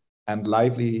wonderful and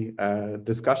lively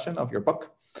discussion of your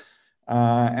book.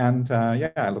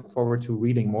 Yeah, I look forward to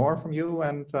reading more from you,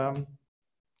 and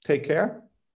take care.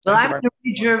 Well, I'm going to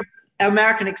read your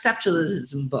American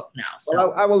exceptionalism book now. So.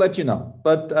 Well, I will let you know,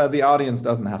 but the audience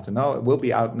doesn't have to know. It will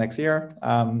be out next year.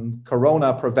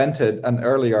 Corona prevented an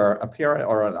earlier appearance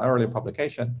or an earlier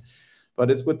publication, but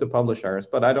it's with the publishers.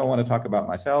 But I don't want to talk about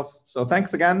myself. So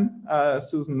thanks again,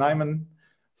 Susan Neiman,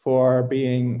 for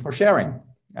sharing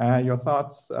your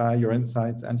thoughts, your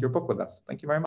insights, and your book with us. Thank you very much.